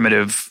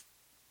primitive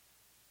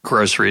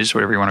groceries,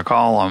 whatever you want to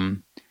call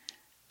them,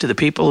 do the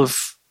people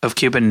of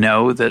Cuba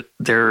know that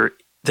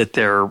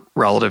their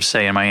relatives,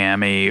 say in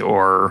Miami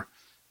or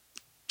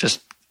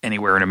just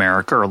anywhere in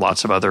America or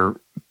lots of other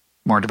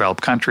more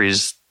developed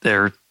countries,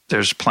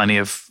 there's plenty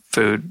of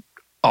food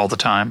all the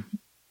time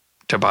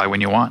to buy when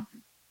you want?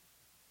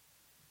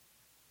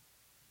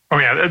 Oh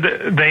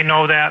yeah, they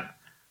know that.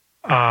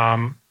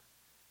 I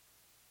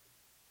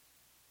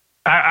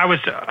was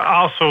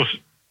also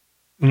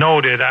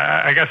noted,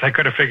 I guess I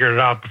could have figured it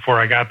out before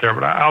I got there,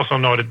 but I also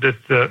noted that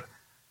the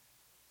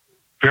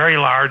very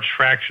large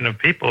fraction of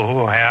people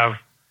who have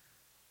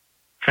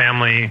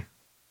family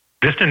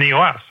just in the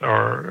U.S.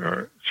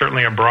 or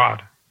certainly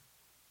abroad.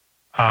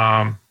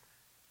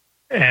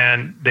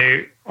 And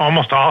they,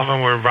 almost all of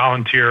them were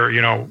volunteer,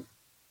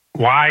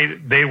 why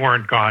they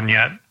weren't gone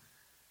yet.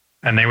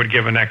 And they would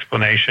give an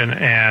explanation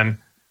and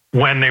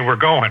when they were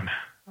going,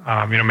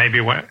 maybe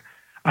when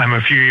I'm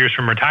a few years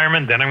from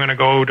retirement, then I'm going to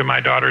go to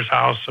my daughter's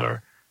house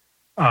or,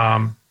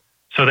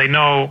 so they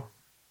know,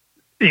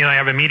 they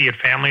have immediate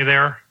family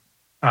there.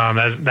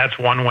 That's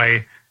one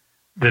way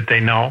that they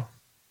know.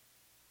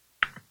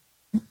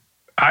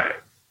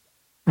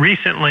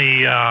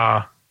 Recently,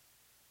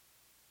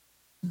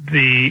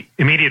 the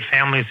immediate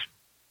family's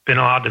been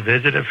allowed to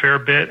visit a fair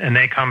bit, and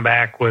they come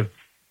back with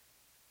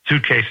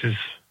suitcases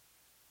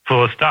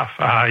full of stuff.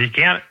 You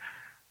can't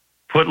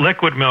put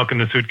liquid milk in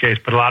the suitcase,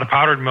 but a lot of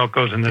powdered milk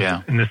goes in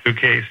the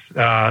suitcase.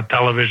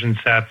 Television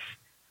sets.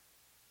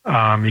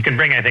 You can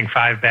bring, I think,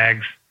 5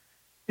 bags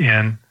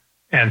in,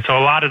 and so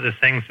a lot of the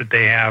things that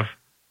they have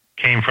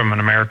came from an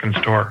American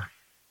store.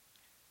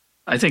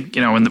 I think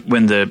in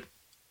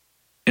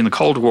the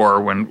Cold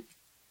War,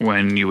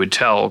 when you would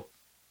tell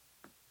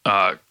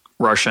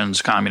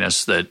Russians,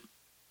 communists, that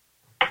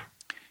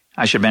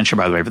I should mention,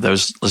 by the way, for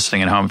those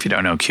listening at home, if you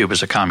don't know, Cuba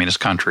is a communist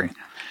country,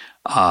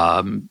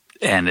 and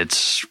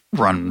it's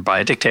run by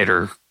a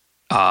dictator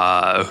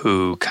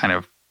who kind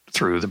of,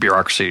 through the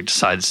bureaucracy,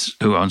 decides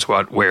who owns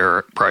what,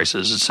 where,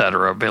 prices, et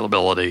cetera,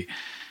 availability.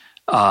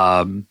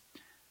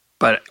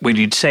 But when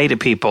you'd say to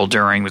people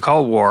during the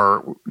Cold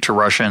War, to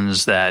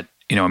Russians, that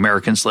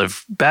Americans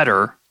live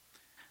better,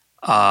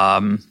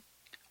 I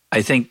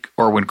think,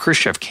 or when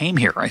Khrushchev came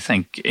here, I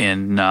think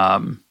in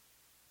the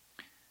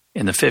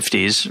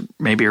 50s,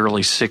 maybe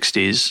early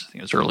 60s, I think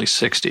it was early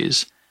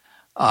 60s,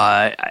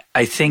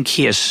 I think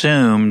he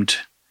assumed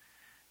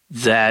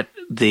that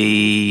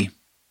the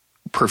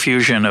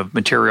profusion of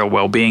material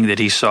well-being that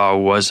he saw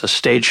was a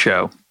stage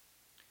show.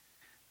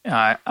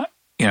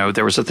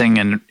 There was a thing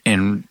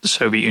in the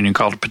Soviet Union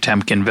called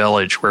Potemkin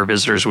Village, where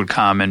visitors would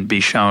come and be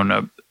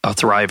shown a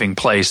thriving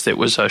place that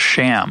was a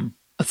sham,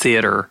 a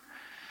theater,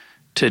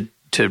 to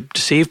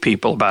deceive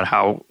people about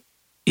how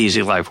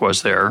easy life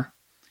was there.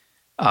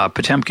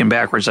 Potemkin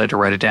backwards, I had to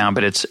write it down,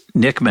 but it's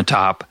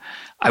Nikmatop.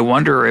 I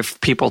wonder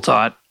if people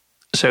thought,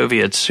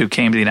 Soviets who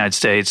came to the United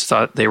States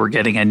thought they were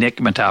getting a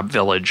Nikmatop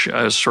village,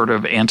 a sort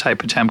of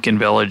anti-Potemkin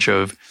village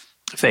of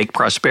fake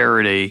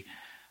prosperity,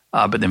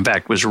 but in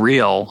fact was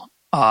real.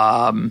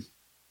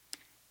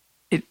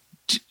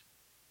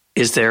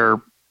 Is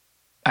there,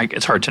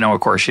 it's hard to know, of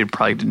course, you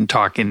probably didn't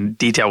talk in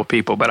detail with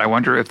people, but I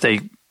wonder if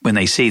when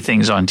they see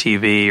things on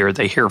TV or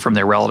they hear from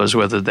their relatives,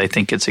 whether they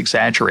think it's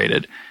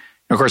exaggerated.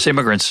 And of course,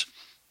 immigrants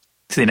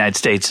to the United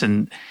States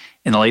in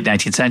the late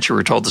 19th century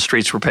were told the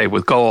streets were paved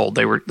with gold.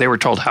 They were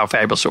told how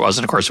fabulous it was,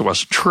 and of course it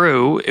wasn't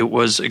true. It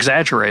was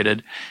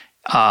exaggerated,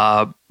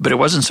 but it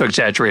wasn't so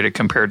exaggerated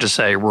compared to,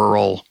 say,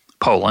 rural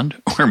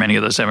Poland, where many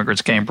of those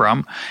immigrants came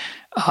from.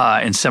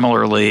 And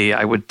similarly,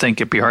 I would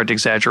think it'd be hard to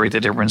exaggerate the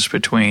difference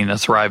between a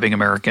thriving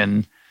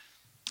American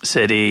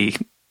city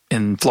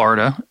in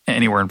Florida,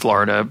 anywhere in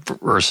Florida,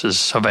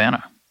 versus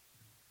Havana.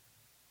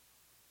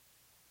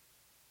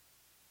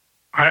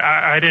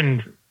 I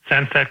didn't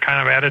sense that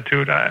kind of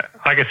attitude.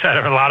 Like I said,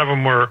 a lot of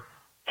them were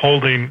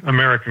holding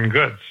American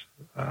goods.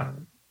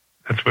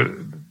 That's what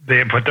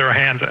they put their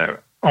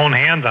own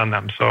hands on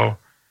them. So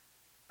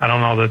I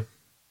don't know that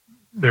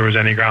there was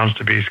any grounds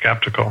to be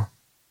skeptical.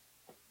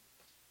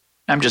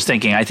 I'm just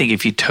thinking, I think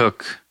if you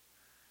took,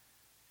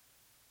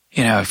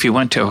 if you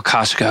went to a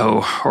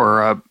Costco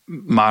or a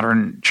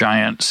modern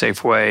giant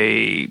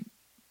Safeway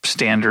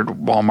standard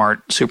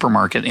Walmart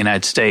supermarket in the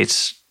United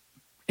States,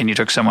 and you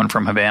took someone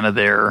from Havana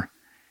there,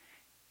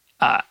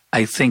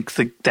 I think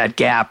that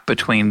gap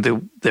between the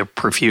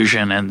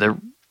perfusion and the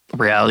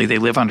reality they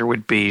live under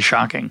would be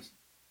shocking.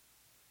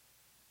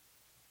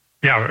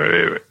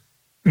 Yeah,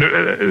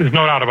 there's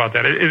no doubt about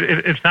that.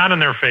 It's not in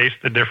their face,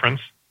 the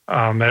difference.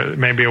 They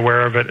may be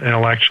aware of it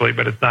intellectually,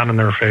 but it's not in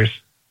their face.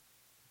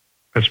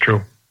 That's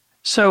true.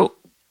 So,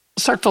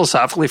 start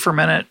philosophically for a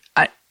minute.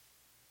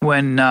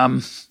 When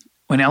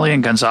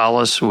Elian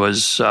Gonzalez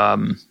was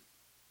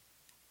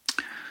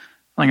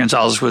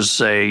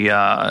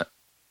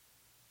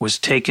was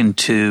taken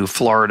to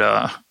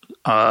Florida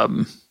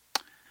out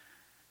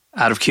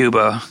of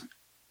Cuba,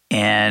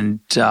 and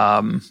if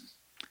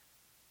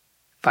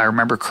I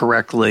remember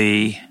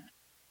correctly,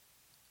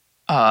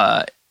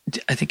 I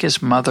think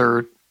his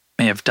mother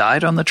may have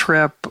died on the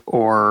trip,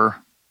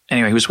 or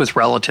anyway, he was with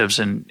relatives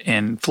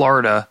in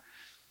Florida,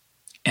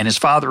 and his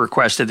father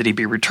requested that he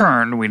be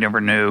returned. We never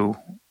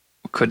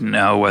couldn't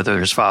know whether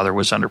his father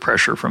was under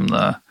pressure from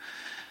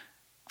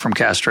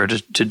Castro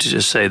to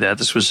just say that.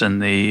 This was in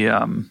the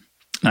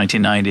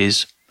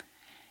 1990s.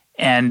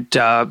 And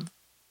the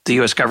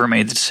U.S. government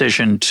made the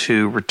decision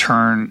to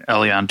return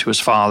Elian to his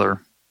father.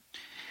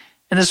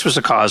 And this was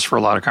a cause for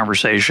a lot of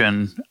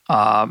conversation.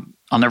 I'll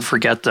never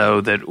forget,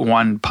 though, that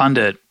one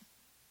pundit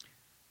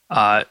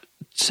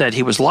said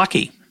he was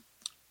lucky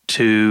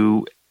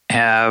to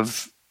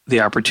have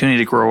the opportunity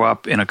to grow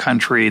up in a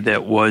country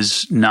that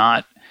was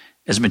not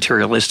as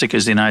materialistic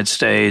as the United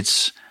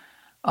States,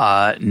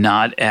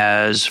 not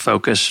as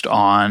focused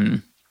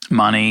on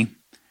money,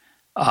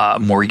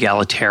 more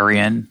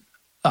egalitarian,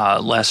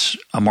 a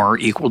more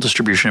equal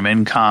distribution of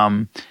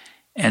income.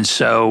 And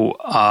so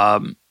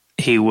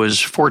he was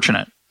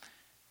fortunate.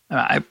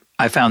 I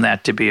found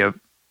that to be a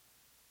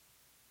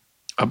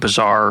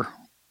bizarre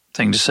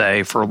thing to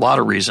say for a lot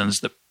of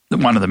reasons,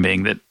 one of them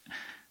being that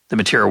the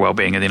material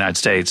well-being of the United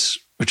States,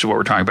 which is what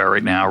we're talking about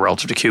right now,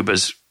 relative to Cuba,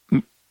 is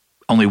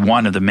only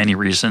one of the many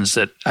reasons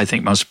that I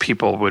think most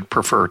people would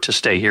prefer to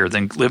stay here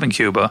than live in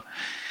Cuba.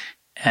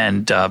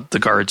 And the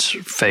guards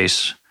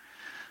face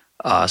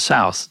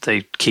south.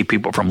 They keep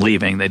people from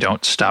leaving. They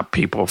don't stop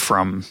people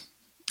from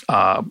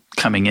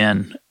coming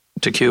in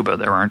to Cuba.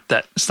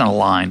 It's not a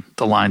line.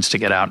 The line's to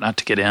get out, not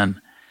to get in.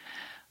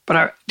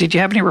 But did you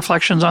have any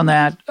reflections on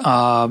that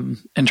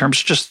in terms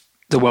of just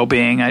the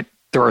well-being?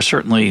 There are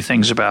certainly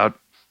things about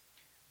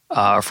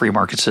a free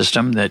market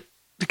system that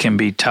can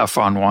be tough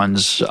on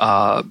one's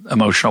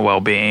emotional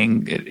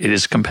well-being. It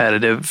is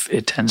competitive.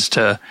 It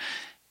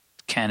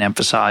can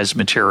emphasize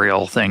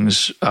material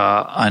things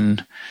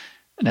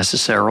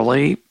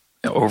unnecessarily,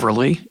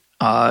 overly.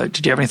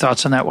 Did you have any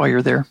thoughts on that while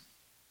you're there?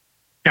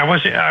 Yeah,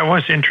 I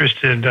was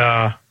interested in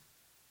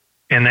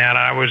that.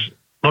 I was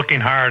looking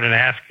hard and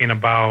asking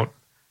about,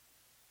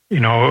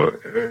 are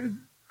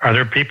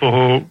there people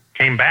who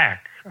came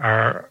back?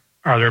 Are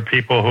there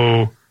people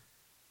who,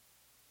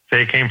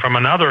 say, came from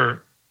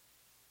another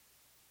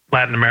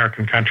Latin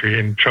American country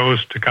and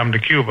chose to come to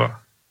Cuba?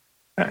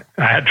 I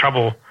had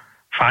trouble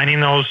finding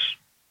those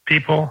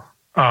people.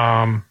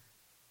 So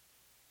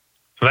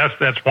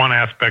that's one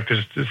aspect,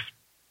 is just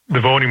the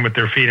voting with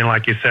their feet. And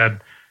like you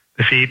said,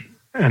 the feet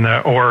and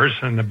the oars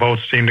and the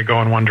boats seem to go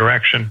in one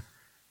direction.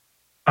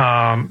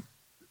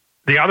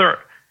 The other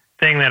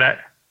thing that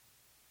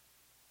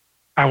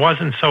I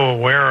wasn't so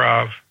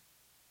aware of,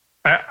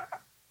 I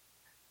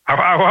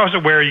was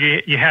aware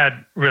you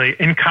had really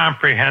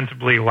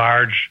incomprehensibly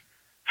large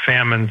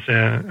famines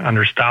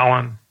under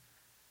Stalin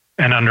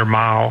and under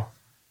Mao,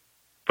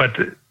 but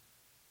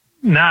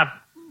not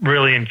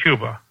really in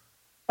Cuba.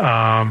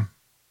 But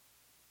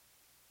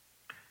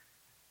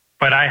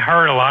I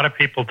heard a lot of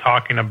people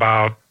talking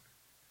about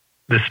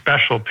the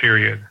special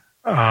period,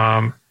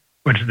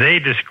 which they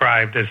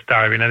described as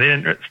starving. Now, they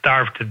didn't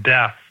starve to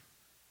death,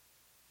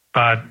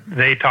 but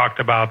they talked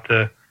about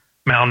the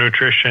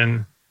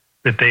malnutrition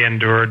that they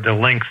endured, the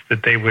lengths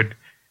that they would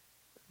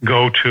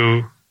go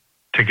to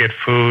get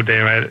food.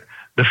 The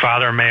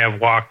father may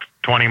have walked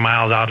 20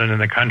 miles out into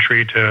the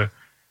country to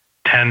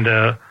tend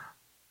a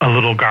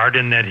little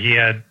garden that he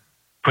had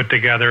put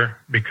together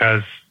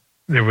because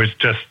there was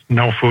just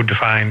no food to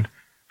find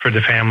for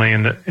the family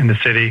in the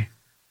city.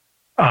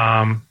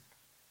 And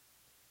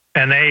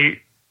they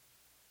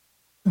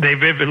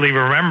vividly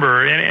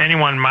remember,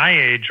 anyone my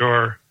age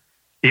or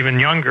even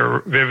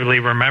younger vividly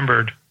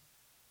remembered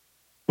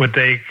what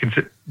they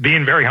consider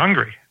being very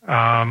hungry,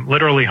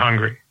 literally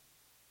hungry,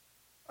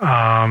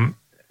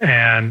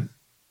 and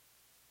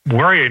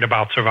worried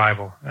about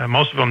survival.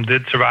 Most of them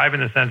did survive in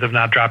the sense of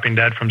not dropping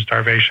dead from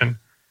starvation,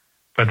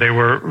 but they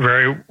were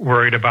very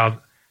worried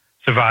about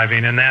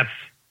surviving, and that's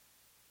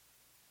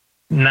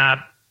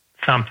not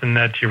something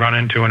that you run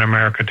into in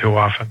America too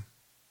often.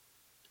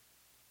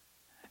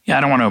 Yeah,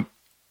 I don't want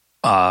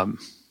to.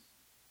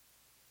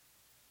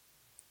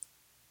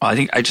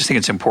 I just think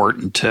it's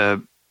important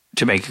to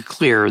make it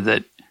clear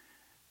that,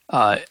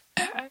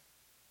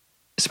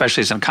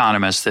 especially as an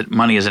economist, that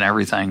money isn't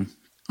everything,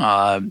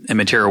 and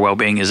material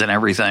well-being isn't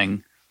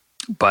everything.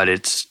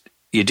 But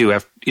you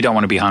don't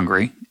want to be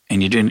hungry,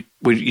 and you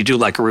do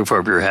like a roof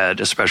over your head,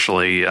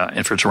 especially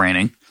if it's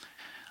raining.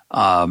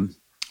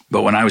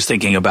 But when I was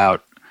thinking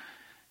about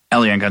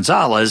Elian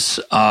Gonzalez,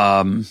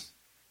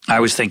 I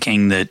was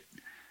thinking that,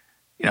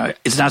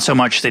 it's not so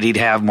much that he'd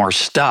have more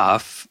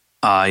stuff.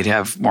 He'd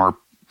have more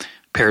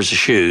pairs of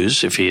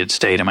shoes if he had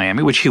stayed in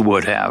Miami, which he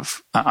would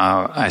have,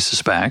 I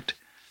suspect.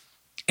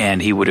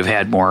 And he would have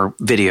had more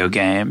video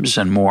games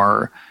and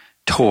more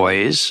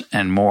toys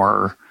and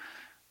more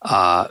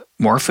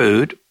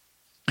food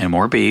and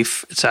more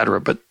beef,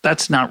 etc. But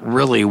that's not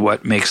really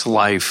what makes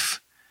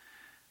life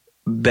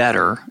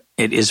better.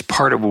 It is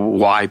part of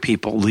why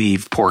people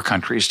leave poor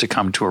countries to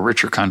come to a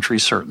richer country,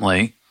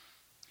 certainly.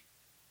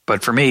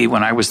 But for me,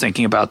 when I was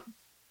thinking about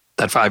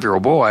that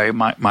 5-year-old boy,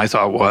 my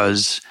thought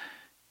was,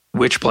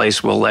 which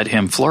place will let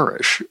him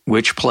flourish?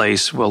 Which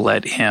place will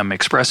let him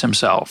express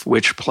himself?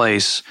 Which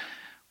place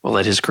will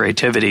let his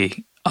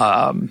creativity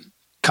come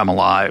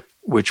alive?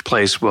 Which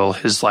place will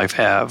his life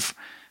have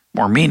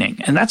more meaning?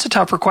 And that's a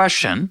tougher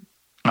question.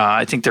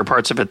 I think there are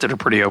parts of it that are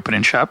pretty open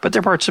and shut, but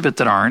there are parts of it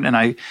that aren't. And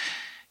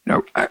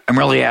I'm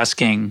really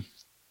asking,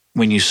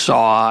 when you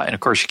saw, and of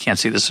course you can't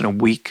see this in a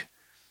week,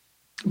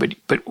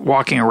 but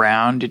walking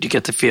around, did you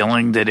get the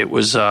feeling that it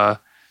was a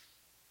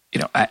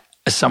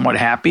somewhat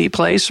happy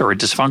place or a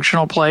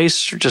dysfunctional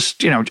place? Or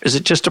just, is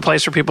it just a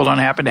place where people don't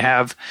happen to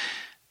have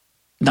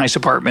nice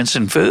apartments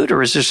and food?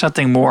 Or is there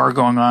something more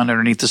going on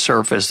underneath the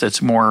surface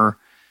that's more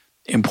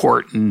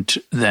important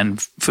than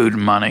food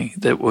and money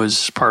that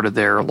was part of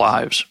their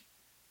lives?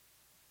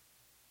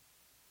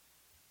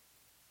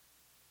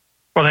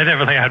 Well, they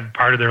definitely had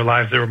part of their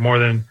lives that were more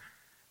than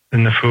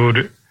the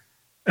food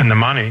and the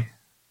money.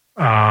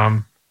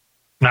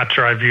 Not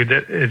sure I viewed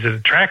it as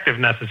attractive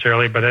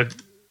necessarily, but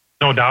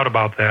no doubt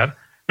about that. I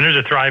mean,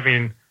 there's a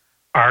thriving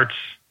arts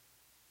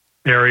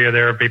area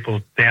there,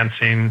 people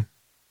dancing,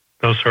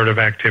 those sort of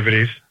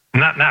activities.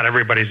 Not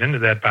everybody's into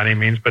that by any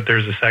means, but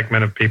there's a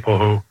segment of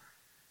people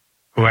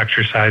who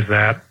exercise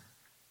that.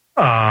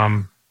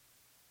 I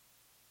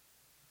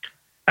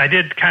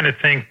did kind of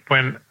think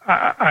when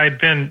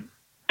I'd been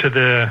to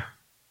the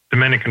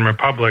Dominican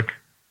Republic,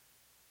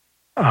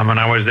 and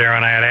I was there,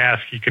 and I had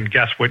asked, you can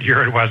guess what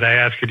year it was, I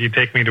asked, could you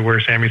take me to where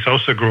Sammy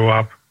Sosa grew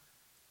up,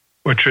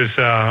 which was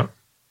a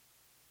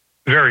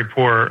very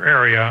poor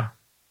area,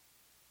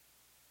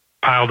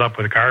 piled up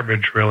with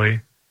garbage,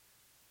 really.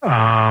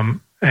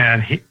 And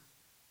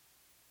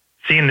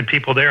seeing the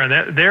people there,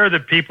 and they're the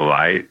people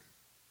I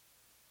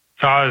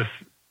saw as,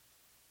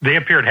 they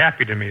appeared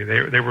happy to me.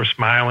 They were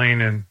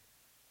smiling, and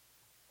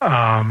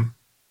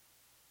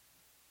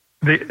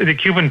the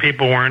Cuban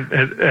people weren't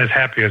as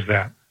happy as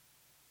that.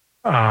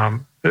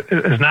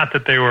 It's not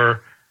that they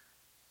were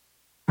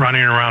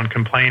running around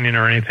complaining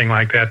or anything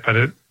like that,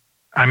 but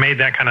I made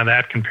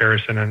that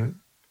comparison, and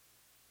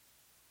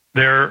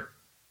they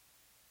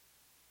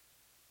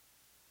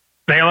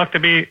look to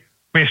be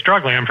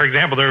struggling. And for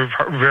example, there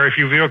are very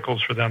few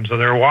vehicles for them, so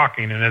they're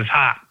walking, and it's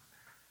hot.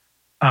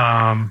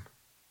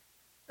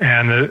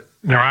 And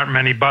there aren't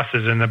many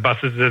buses, and the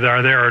buses that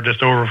are there are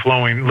just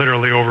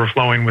literally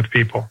overflowing with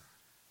people.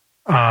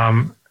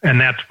 And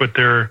that's what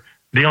they're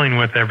dealing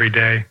with every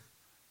day.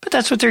 But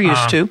that's what they're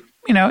used to.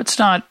 It's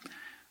not,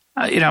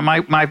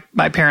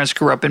 my parents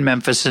grew up in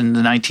Memphis in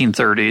the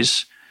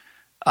 1930s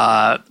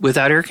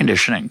without air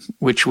conditioning,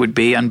 which would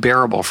be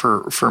unbearable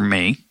for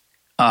me.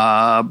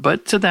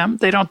 But to them,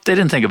 they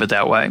didn't think of it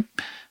that way.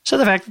 So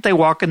the fact that they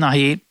walk in the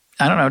heat,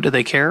 I don't know, do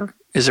they care?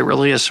 Is it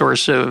really a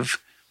source of,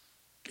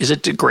 is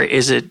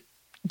it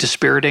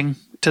dispiriting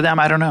to them?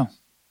 I don't know.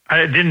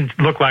 It didn't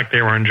look like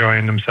they were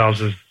enjoying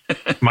themselves as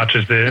much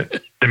as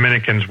the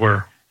Dominicans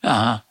were.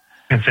 Uh-huh.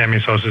 In Sammy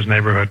Sosa's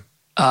neighborhood.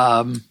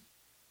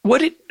 What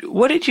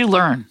did you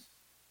learn?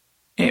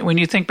 When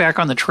you think back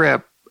on the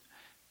trip,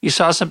 you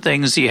saw some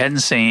things you hadn't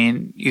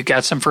seen. You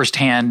got some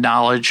firsthand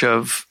knowledge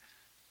of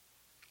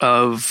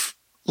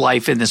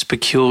life in this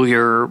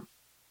peculiar,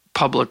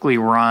 publicly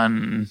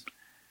run.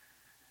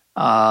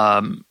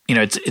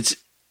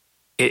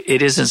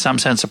 It is in some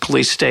sense a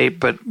police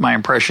state, but my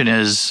impression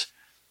is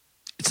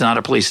it's not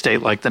a police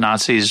state like the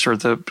Nazis or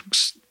the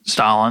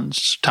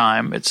Stalin's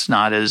time. It's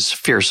not as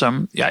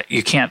fearsome. Yeah,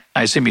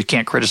 I assume you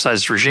can't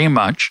criticize the regime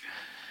much,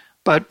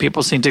 but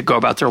people seem to go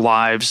about their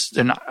lives.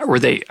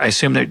 I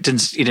assume you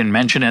didn't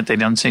mention it. They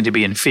don't seem to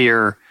be in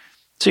fear.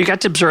 So you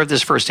got to observe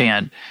this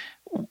firsthand.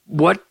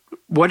 What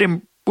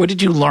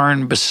did you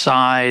learn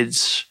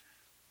besides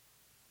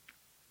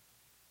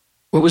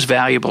what was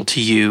valuable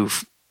to you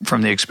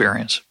from the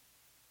experience?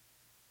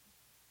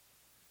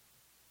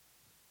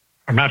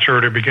 I'm not sure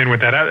where to begin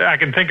with that. I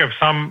can think of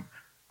some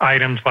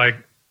items like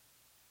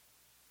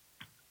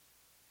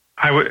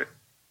I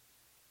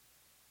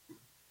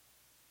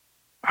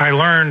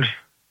learned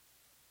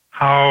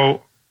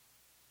how,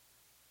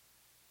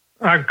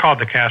 I call it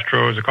the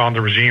Castros, I call it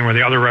the regime or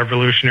the other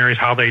revolutionaries,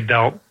 how they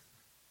dealt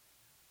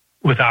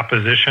with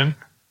opposition.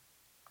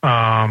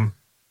 And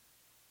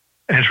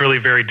it's really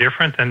very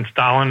different than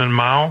Stalin and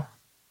Mao.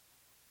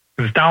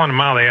 With Stalin and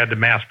Mao, they had the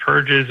mass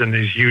purges and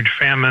these huge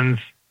famines,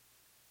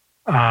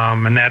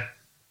 and that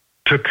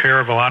took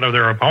care of a lot of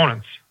their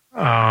opponents.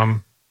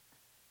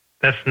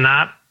 That's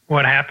not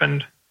what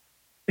happened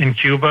in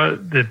Cuba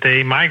that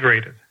they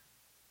migrated.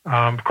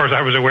 Of course,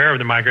 I was aware of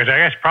the migration. I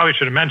guess probably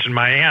should have mentioned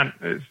my aunt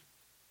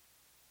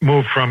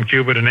moved from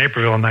Cuba to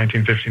Naperville in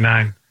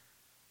 1959.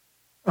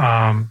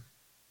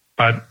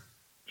 But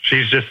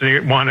she's just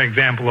one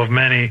example of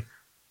many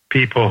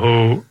people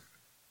who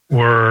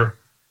were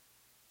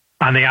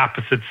on the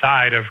opposite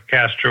side of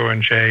Castro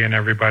and Che and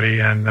everybody,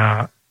 and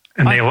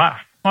they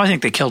left. Well, I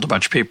think they killed a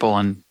bunch of people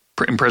and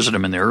imprisoned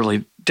them in the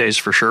early days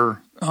for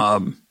sure.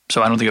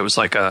 So I don't think it was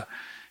like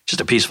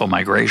just a peaceful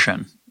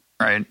migration,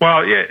 right?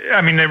 Well, yeah,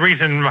 I mean, the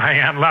reason my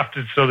aunt left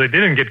is so they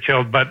didn't get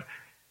killed, but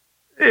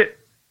I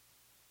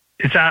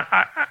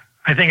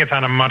think it's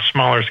on a much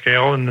smaller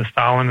scale than the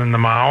Stalin and the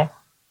Mao.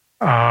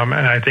 And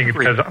I think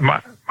because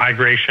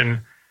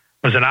migration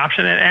was an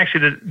option. And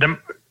actually, the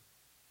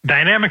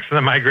dynamics of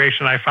the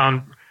migration I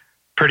found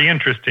pretty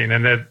interesting.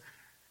 And that,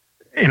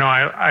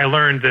 I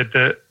learned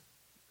that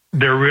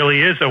there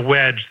really is a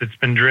wedge that's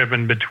been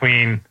driven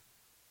between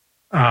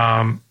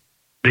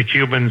the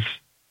Cubans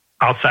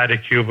outside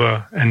of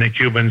Cuba and the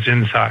Cubans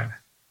inside.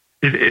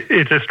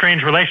 It's a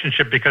strange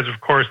relationship because, of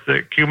course,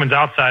 the Cubans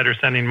outside are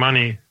sending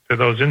money to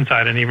those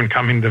inside and even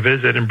coming to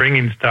visit and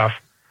bringing stuff.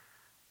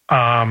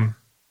 Although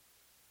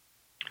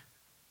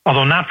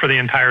not for the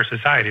entire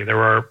society.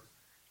 There are,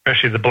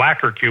 especially the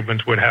blacker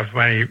Cubans would have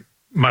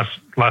much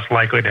less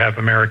likely to have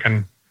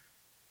American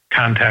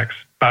contacts.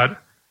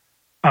 But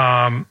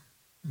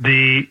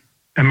the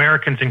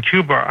Americans in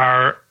Cuba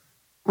are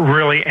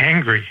really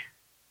angry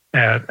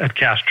at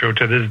Castro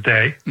to this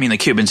day. I mean the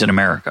Cubans in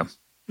America.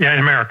 Yeah, in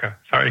America.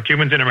 Sorry,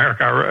 Cubans in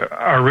America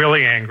are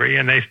really angry,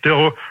 and they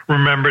still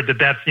remember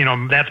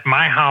that's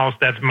my house,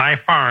 that's my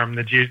farm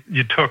that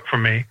you took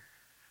from me,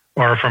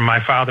 or from my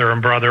father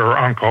and brother or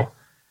uncle.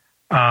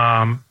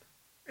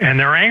 And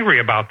they're angry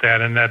about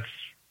that, and that's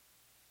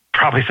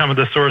probably some of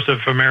the source of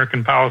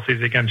American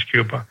policies against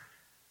Cuba.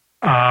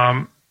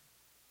 The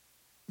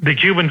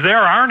Cubans there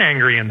aren't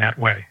angry in that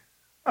way.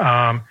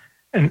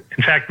 And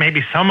in fact,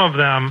 maybe some of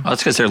them... Well,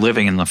 that's because they're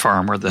living in the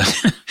farm where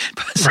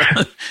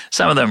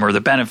some of them are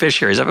the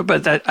beneficiaries of it,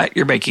 but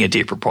you're making a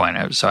deeper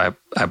point, so I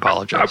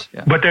apologize.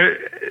 Yeah. But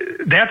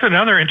that's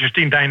another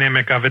interesting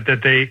dynamic of it,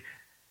 that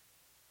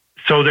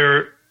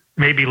they're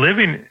maybe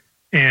living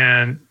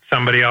in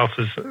somebody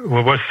else's,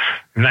 what was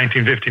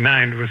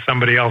 1959, was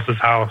somebody else's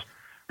house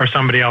or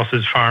somebody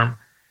else's farm.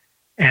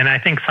 And I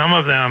think some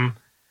of them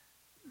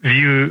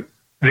view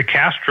the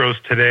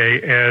Castros today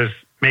as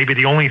maybe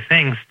the only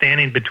thing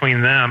standing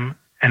between them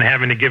and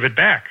having to give it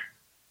back.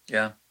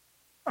 Yeah.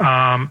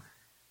 And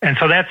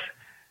so that's,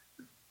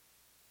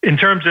 in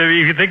terms of,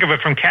 if you think of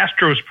it from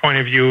Castro's point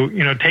of view,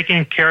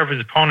 taking care of his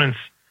opponents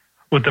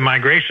with the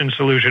migration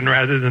solution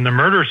rather than the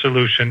murder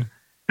solution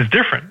is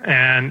different.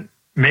 And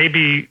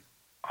maybe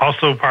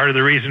also part of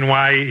the reason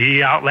why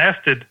he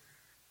outlasted,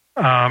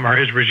 or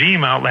his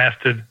regime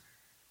outlasted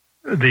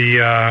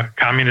the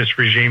communist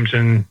regimes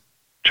in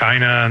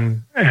China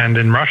and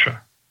in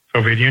Russia,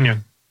 Soviet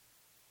Union.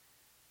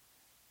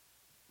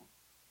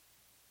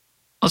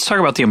 Let's talk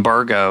about the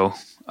embargo,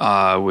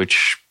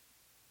 which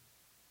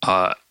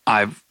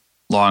I've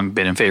long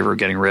been in favor of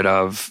getting rid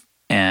of,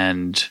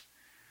 and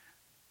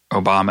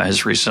President Obama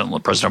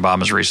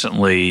has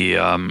recently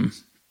at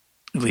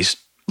least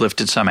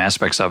lifted some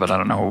aspects of it. I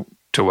don't know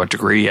to what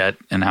degree yet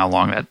and how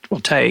long that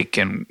will take,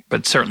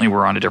 but certainly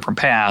we're on a different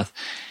path.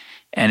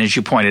 And as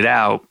you pointed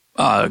out,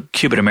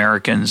 Cuban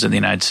Americans in the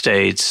United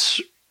States,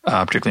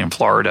 particularly in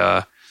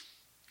Florida,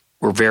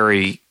 were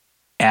very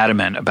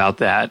adamant about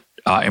that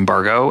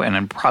embargo,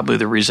 and probably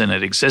the reason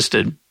it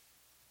existed,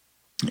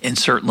 and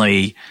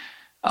certainly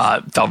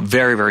felt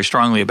very, very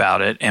strongly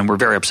about it, and were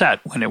very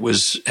upset when it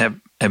was have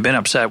been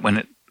upset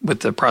with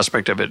the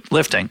prospect of it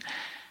lifting.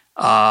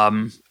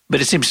 But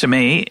it seems to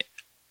me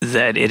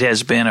that it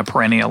has been a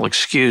perennial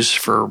excuse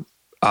for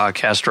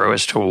Castro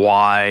as to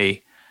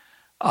why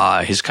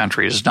his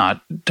country has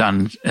not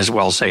done as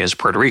well, say, as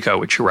Puerto Rico,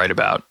 which you write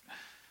about,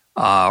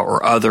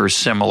 or other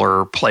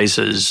similar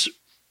places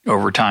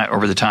over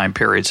the time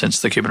period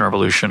since the Cuban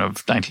Revolution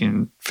of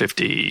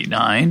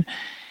 1959.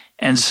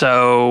 And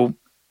so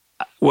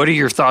what are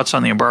your thoughts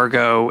on the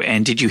embargo,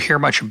 and did you hear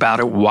much about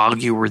it while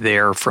you were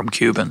there from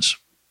Cubans?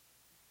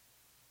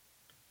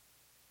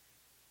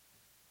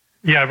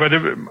 Yeah, but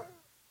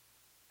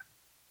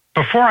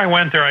before I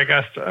went there, I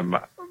guess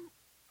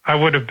I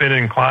would have been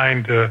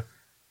inclined to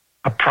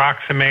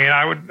approximate,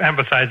 I would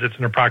emphasize it's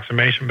an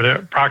approximation, but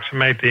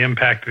approximate the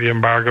impact of the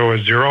embargo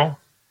as zero.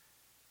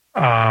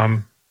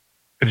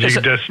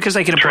 Because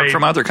they can import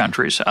from other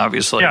countries,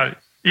 obviously.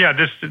 Yeah.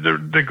 Just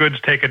the goods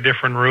take a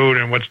different route,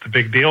 and what's the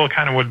big deal?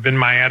 Kind of would have been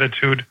my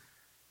attitude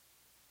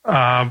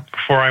before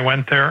I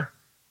went there.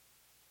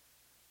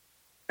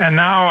 And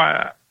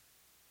now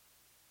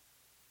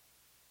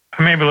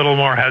I'm maybe a little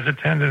more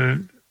hesitant,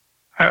 and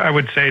I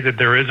would say that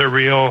there is a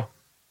real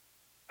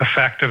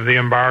effect of the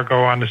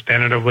embargo on the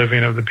standard of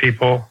living of the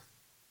people.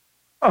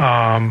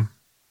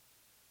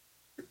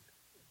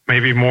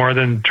 Maybe more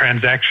than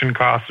transaction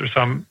costs or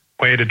some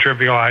way to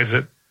trivialize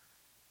it.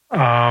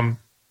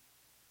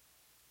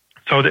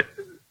 So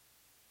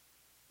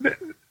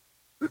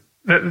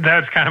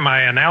that's kind of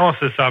my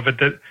analysis of it.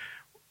 That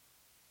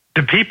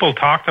the people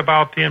talked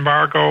about the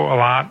embargo a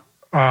lot,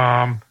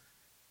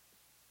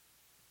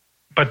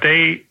 but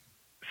they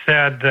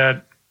said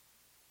that,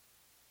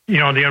 you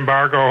know, the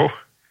embargo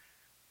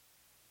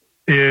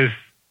it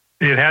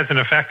has an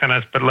effect on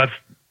us, but let's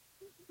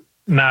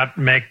not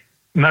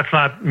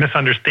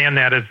misunderstand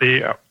that as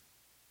the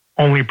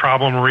only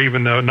problem or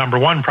even the number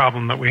one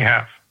problem that we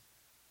have.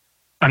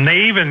 And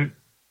they even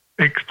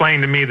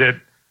explained to me that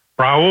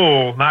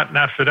Raul,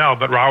 not Fidel,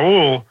 but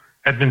Raul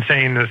had been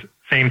saying the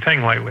same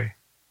thing lately,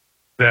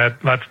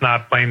 that let's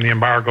not blame the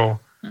embargo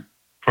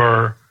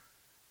for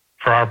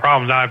our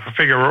problems. Now, I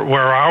figure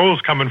where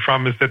Raul's coming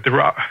from is that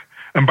the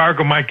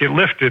embargo might get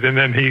lifted, and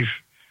then he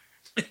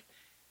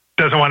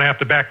doesn't want to have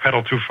to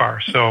backpedal too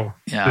far. So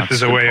this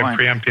is a way of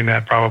preempting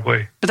that,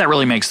 probably. But that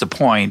really makes the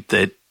point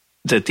that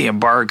the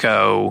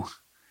embargo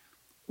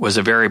was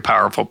a very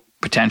powerful,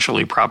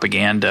 potentially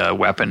propaganda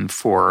weapon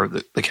for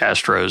the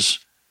Castros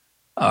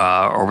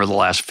over the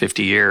last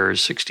 50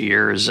 years, 60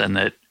 years, and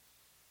that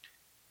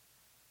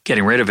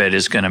getting rid of it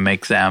is going to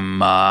make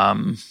them,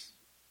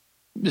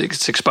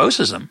 it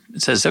exposes them.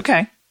 It says,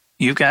 okay,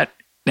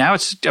 now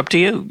it's up to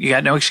you. You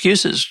got no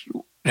excuses.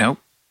 You know,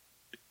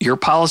 your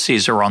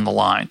policies are on the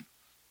line.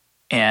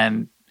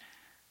 And,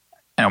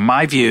 you know,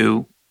 my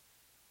view,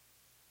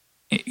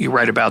 you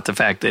write about the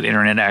fact that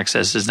internet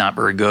access is not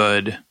very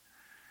good.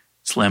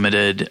 It's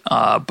limited.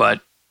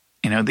 But,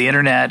 you know, the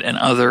internet and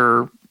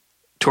other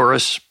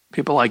tourists,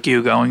 people like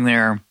you going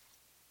there,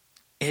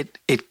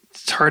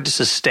 it's hard to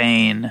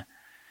sustain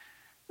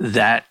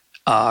that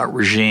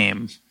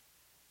regime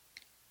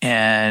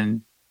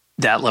and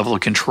that level of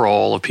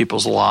control of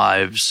people's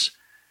lives,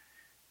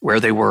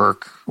 where they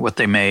work, what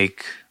they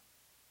make,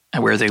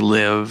 and where they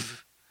live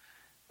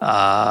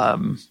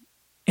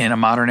in a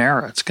modern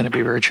era. It's going to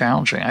be very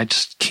challenging. I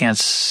just can't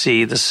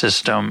see the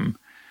system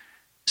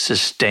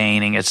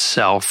sustaining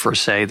itself for,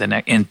 say,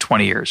 in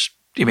 20 years,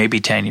 maybe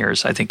 10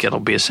 years. I think it'll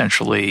be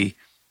essentially,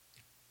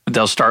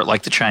 they'll start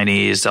like the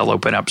Chinese, they'll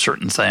open up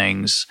certain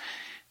things,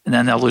 and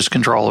then they'll lose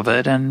control of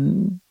it,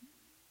 and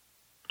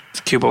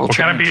Cuba will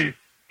change.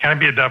 Can I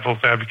be a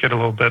devil's advocate a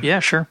little bit? Yeah,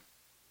 sure.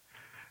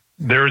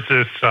 There's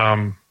this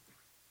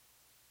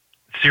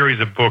series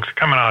of books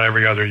coming out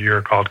every other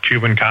year called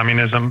Cuban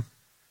Communism.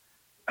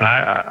 And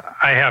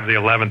I have the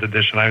 11th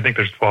edition. I think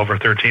there's 12 or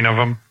 13 of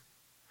them.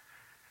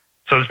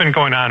 So it's been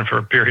going on for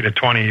a period of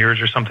 20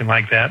 years or something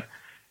like that.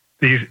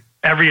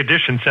 Every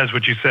edition says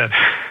what you said.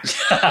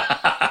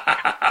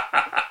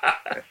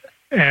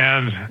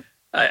 And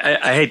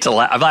I hate to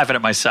laugh. I'm laughing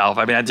at myself.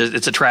 I mean,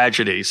 it's a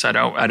tragedy. So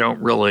I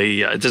don't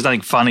really, there's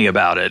nothing funny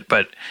about it,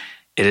 but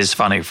it is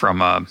funny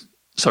from a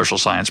social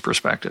science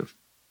perspective.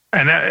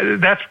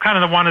 And that's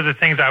kind of one of the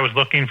things I was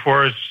looking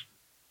for is,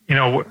 you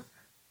know,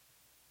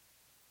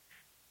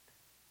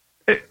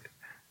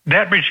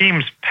 that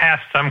regime's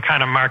passed some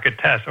kind of market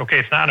test. Okay,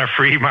 it's not a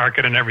free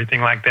market and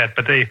everything like that,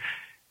 but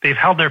they've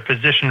held their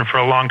position for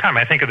a long time.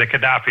 I think of the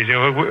Gaddafis.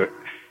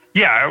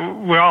 You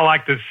know, we all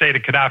like to say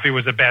that Gaddafi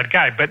was a bad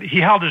guy, but he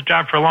held his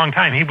job for a long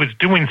time. He was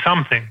doing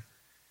something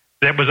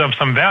that was of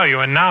some value,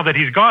 and now that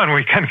he's gone,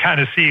 we can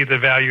kind of see the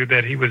value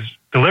that he was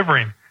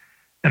delivering.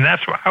 And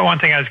that's one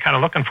thing I was kind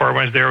of looking for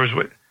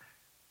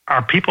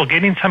are people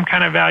getting some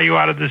kind of value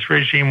out of this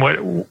regime?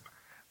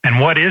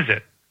 What is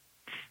it?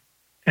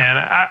 And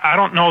I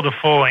don't know the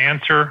full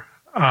answer,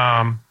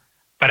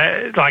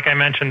 but like I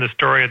mentioned, the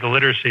story of the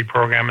literacy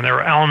program, and there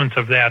were elements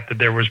of that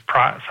there was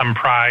some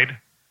pride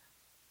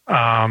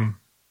that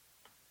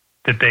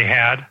they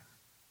had.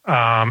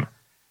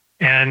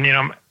 And, you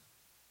know,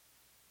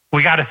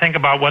 we got to think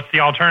about what's the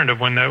alternative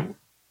when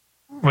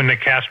the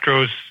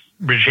Castro's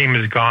regime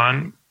is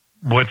gone.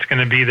 What's going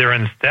to be there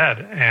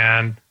instead?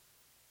 And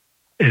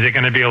is it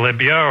going to be a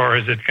Libya, or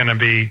is it going to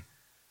be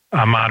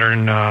a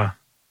modern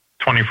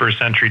 21st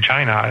century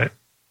China?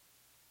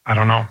 I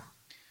don't know.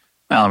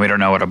 Well, we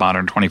don't know what a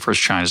modern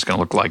 21st China is going to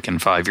look like in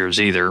 5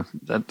 years either.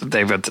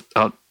 They've got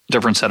a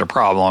different set of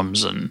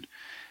problems, and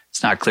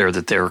it's not clear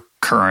that their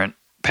current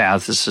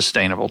path is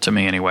sustainable, to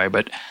me anyway.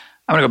 But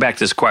I'm going to go back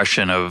to this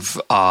question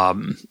of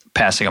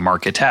passing a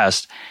market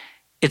test.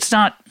 It's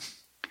not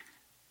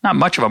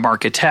much of a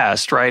market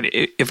test, right?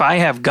 If I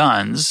have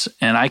guns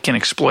and I can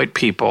exploit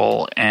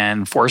people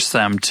and force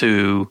them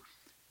to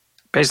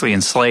basically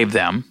enslave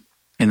them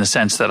in the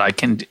sense that I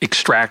can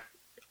extract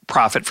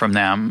profit from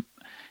them,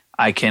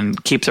 I can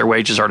keep their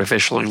wages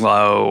artificially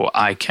low,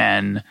 I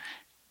can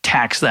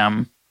tax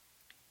them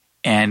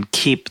and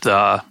keep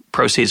the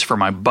proceeds for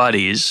my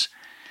buddies,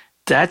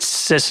 that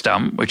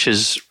system, which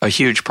is a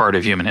huge part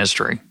of human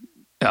history,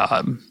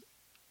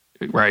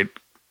 right?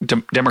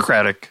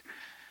 Democratic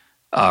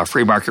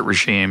free market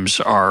regimes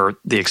are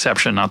the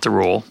exception, not the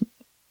rule.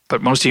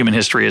 But most human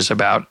history is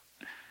about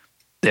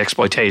the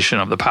exploitation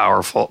of the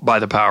powerful by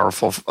the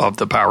powerful of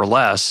the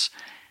powerless.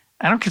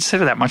 I don't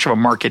consider that much of a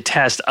market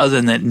test, other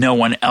than that no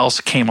one else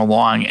came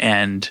along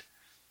and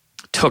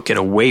took it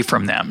away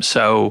from them.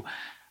 So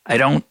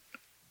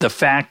the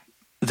fact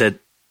that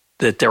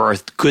there are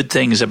good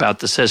things about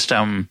the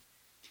system,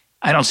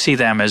 I don't see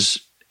them as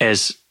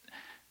it's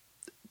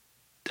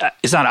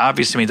not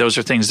obvious to me those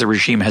are things the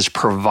regime has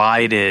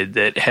provided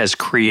that has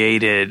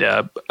created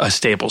a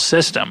stable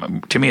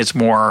system. To me, it's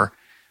more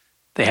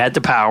they had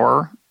the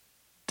power,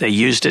 they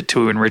used it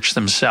to enrich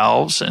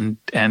themselves and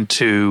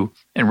to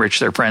enrich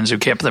their friends who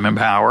kept them in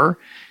power.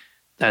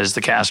 That is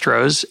the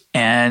Castros.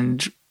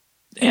 And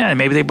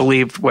maybe they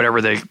believed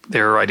whatever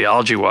their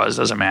ideology was,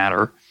 doesn't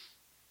matter.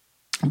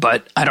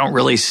 But I don't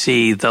really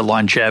see the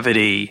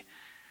longevity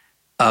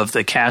of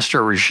the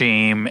Castro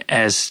regime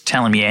as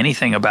telling me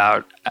anything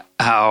about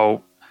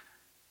how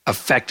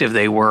effective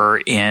they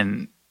were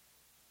in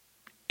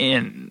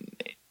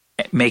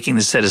making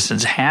the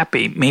citizens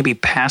happy, maybe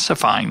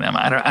pacifying them.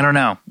 I don't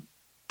know.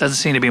 Doesn't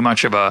seem to be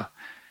much of not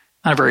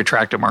a very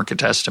attractive market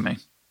test to me.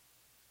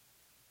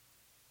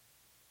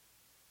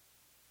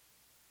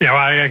 Yeah,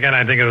 well,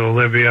 I think of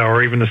Libya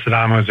or even the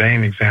Saddam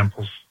Hussein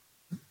examples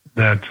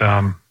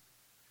that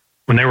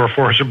when they were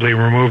forcibly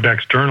removed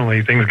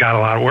externally, things got a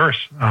lot worse.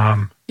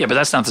 Yeah, but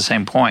that's not the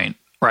same point,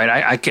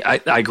 right?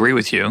 I agree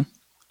with you.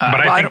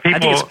 But I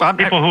think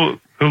people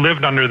who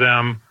lived under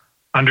them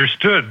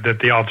understood that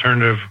the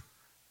alternative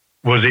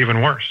was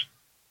even worse.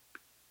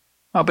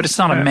 Oh, but it's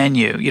not a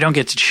menu. You don't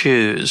get to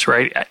choose,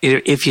 right?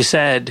 If you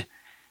said,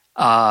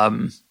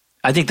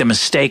 I think the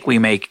mistake we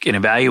make in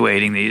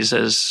evaluating these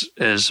as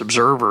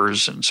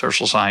observers and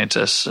social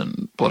scientists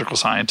and political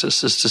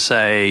scientists is to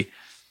say,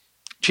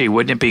 gee,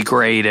 wouldn't it be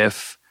great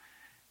if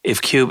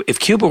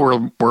Cuba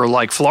were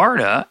like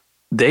Florida,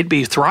 they'd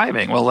be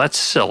thriving. Well, that's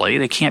silly.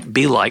 They can't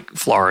be like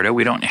Florida.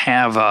 We don't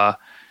have the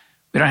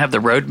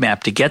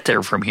roadmap to get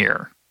there from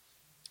here.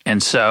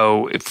 And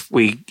so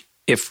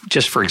if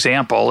just for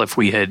example, if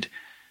we had,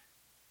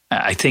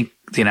 I think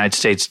the United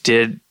States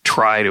did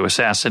try to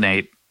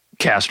assassinate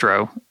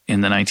Castro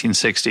in the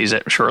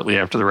 1960s, shortly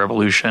after the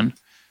revolution,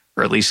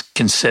 or at least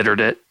considered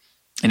it.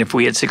 And if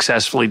we had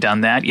successfully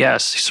done that,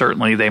 yes,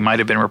 certainly they might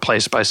have been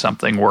replaced by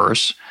something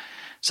worse.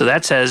 So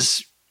that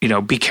says,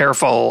 be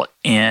careful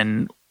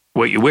in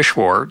what you wish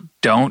for.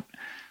 Don't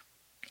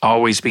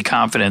always be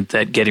confident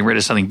that getting rid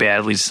of something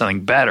bad leads to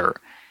something better.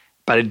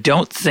 But I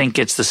don't think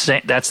it's the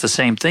same. That's the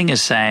same thing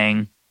as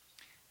saying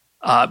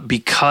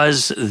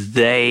because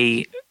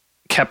they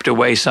kept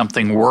away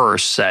something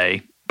worse,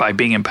 say, by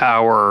being in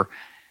power,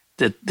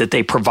 that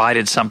they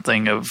provided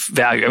something of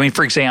value. I mean,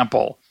 for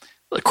example,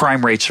 the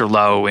crime rates are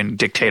low in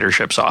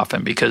dictatorships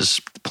often because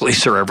the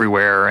police are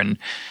everywhere and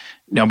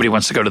nobody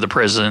wants to go to the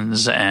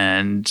prisons,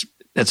 and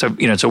it's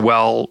a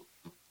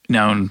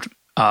well-known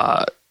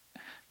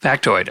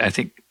factoid. I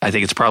think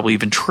it's probably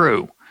even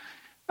true.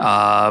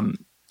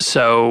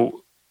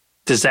 So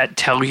does that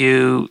tell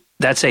you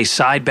that's a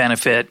side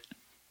benefit?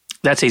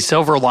 That's a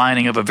silver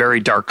lining of a very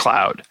dark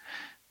cloud.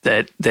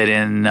 That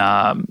in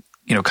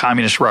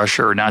communist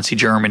Russia or Nazi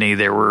Germany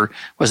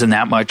wasn't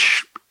that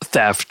much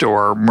theft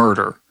or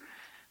murder,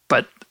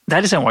 but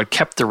that isn't what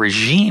kept the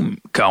regime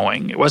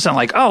going. It wasn't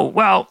like, oh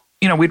well,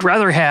 we'd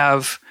rather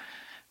have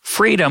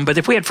freedom, but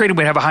if we had freedom,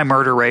 we'd have a high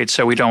murder rate,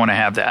 so we don't want to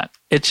have that.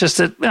 It's just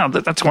that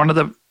that's one of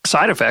the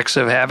side effects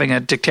of having a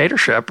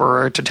dictatorship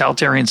or a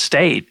totalitarian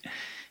state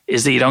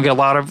is that you don't get a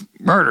lot of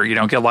murder. You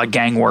don't get a lot of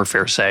gang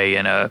warfare, say,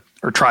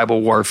 or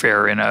tribal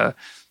warfare in a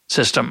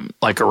system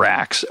like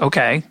Iraq's.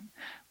 Okay,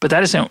 but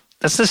that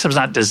system's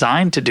not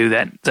designed to do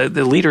that.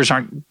 The leaders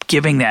aren't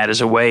giving that as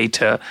a way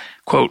to,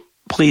 quote,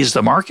 please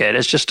the market.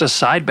 It's just a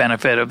side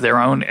benefit of their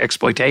own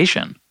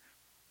exploitation.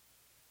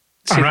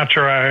 I'm not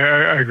sure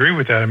I agree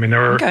with that. I mean,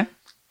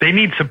 they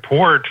need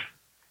support.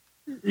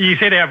 You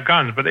say they have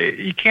guns, but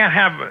you can't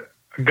have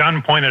a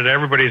gun pointed at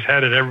everybody's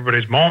head at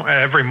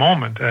every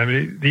moment. I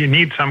mean, you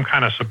need some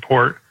kind of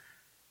support.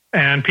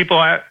 And people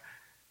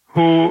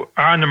who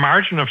are on the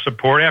margin of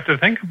support have to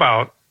think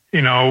about,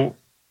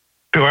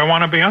 do I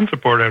want to be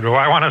unsupported? Do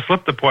I want to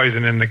slip the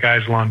poison in the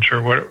guy's lunch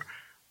or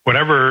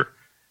whatever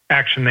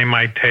action they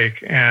might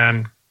take?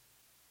 And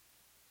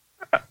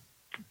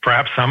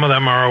perhaps some of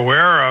them are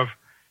aware of,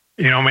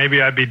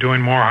 maybe I'd be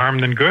doing more harm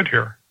than good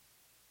here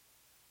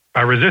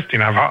by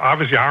resisting. I've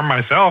obviously harmed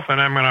myself,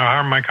 and I'm going to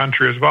harm my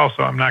country as well,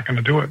 so I'm not going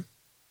to do it.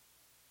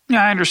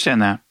 Yeah, I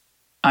understand that.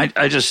 I'm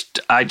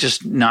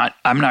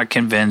not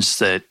convinced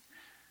that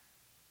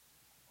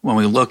when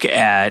we look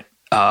at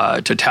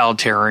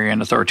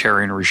totalitarian,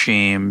 authoritarian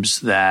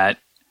regimes, that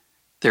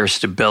their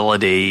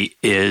stability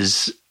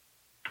is,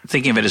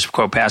 thinking of it as,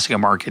 quote, passing a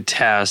market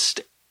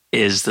test,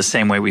 is the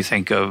same way we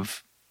think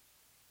of,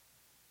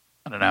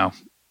 I don't know,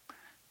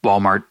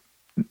 Walmart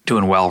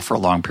doing well for a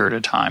long period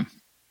of time.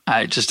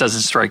 It just doesn't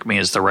strike me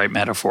as the right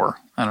metaphor.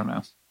 I don't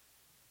know.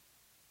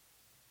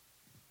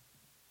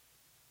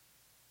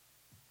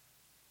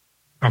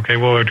 Okay,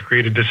 we'll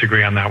agree to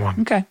disagree on that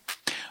one. Okay.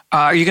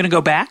 Are you going to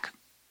go back?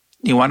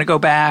 You want to go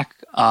back?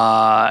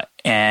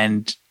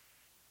 And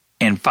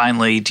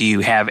finally, do you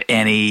have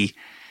any,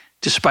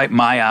 despite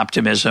my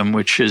optimism,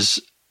 which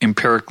is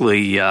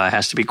empirically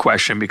has to be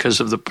questioned because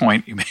of the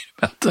point you made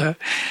about the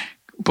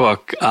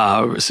book,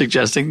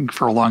 suggesting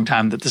for a long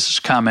time that this is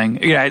coming.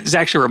 It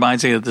actually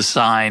reminds me of the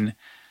sign.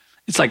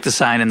 It's like the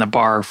sign in the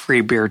bar, free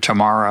beer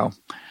tomorrow.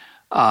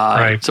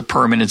 Right. It's a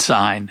permanent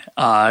sign.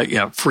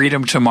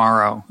 Freedom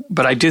tomorrow.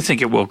 But I do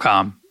think it will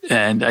come.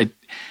 And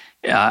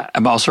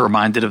I'm also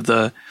reminded of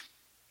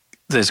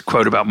this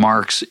quote about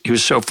Marx. He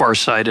was so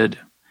farsighted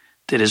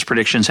that his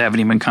predictions haven't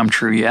even come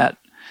true yet.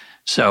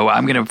 So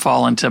I'm going to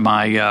fall into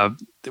my I'm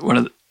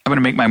going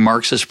to make my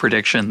Marxist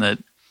prediction that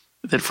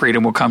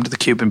freedom will come to the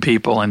Cuban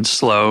people in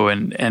slow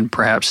and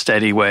perhaps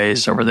steady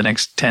ways over the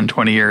next 10,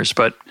 20 years.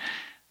 But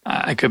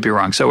I could be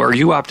wrong. So are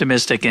you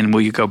optimistic, and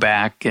will you go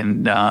back,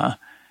 and what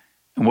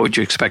would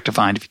you expect to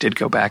find if you did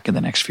go back in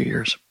the next few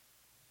years?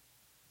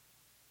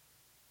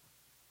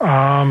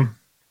 Yeah,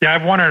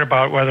 I've wondered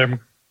about whether I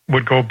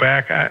would go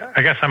back.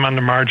 I guess I'm on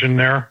the margin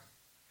there.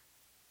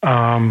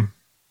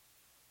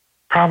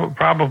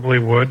 Probably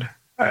would,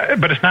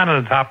 but it's not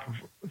on the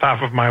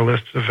top of my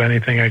list of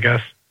anything, I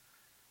guess.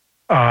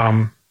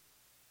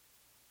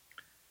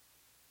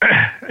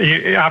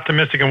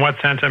 Optimistic in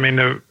what sense? I mean,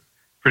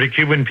 for the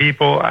Cuban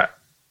people, I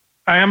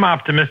am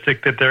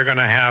optimistic that they're going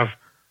to have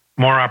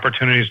more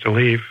opportunities to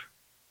leave,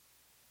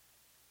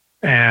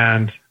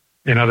 and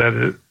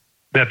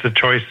that's a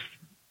choice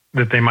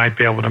that they might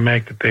be able to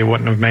make that they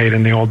wouldn't have made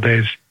in the old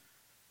days,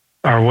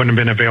 or wouldn't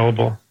have been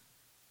available.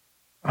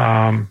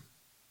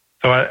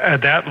 So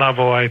at that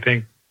level, I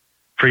think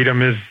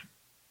freedom is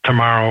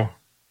tomorrow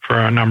for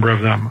a number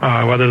of them.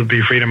 Whether it'll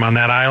be freedom on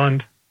that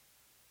island,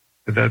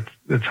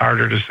 it's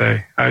harder to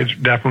say. I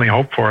definitely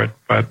hope for it,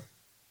 but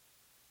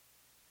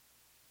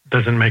it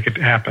doesn't make it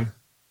happen.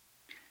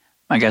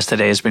 My guest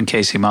today has been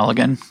Casey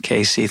Mulligan.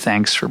 Casey,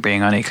 thanks for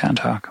being on Econ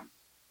Talk.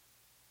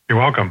 You're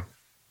welcome.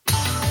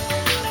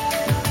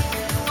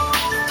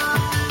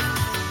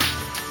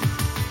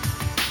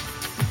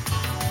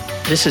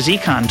 This is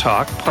Econ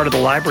Talk, part of the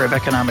Library of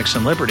Economics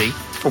and Liberty.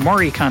 For more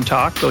Econ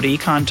Talk, go to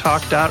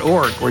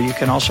econtalk.org, where you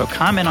can also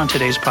comment on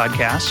today's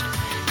podcast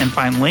and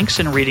find links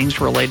and readings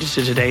related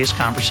to today's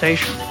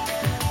conversation.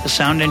 The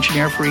sound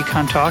engineer for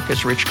Econ Talk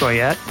is Rich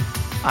Goyette.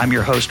 I'm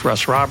your host,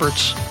 Russ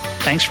Roberts.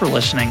 Thanks for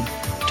listening.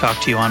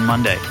 Talk to you on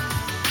Monday.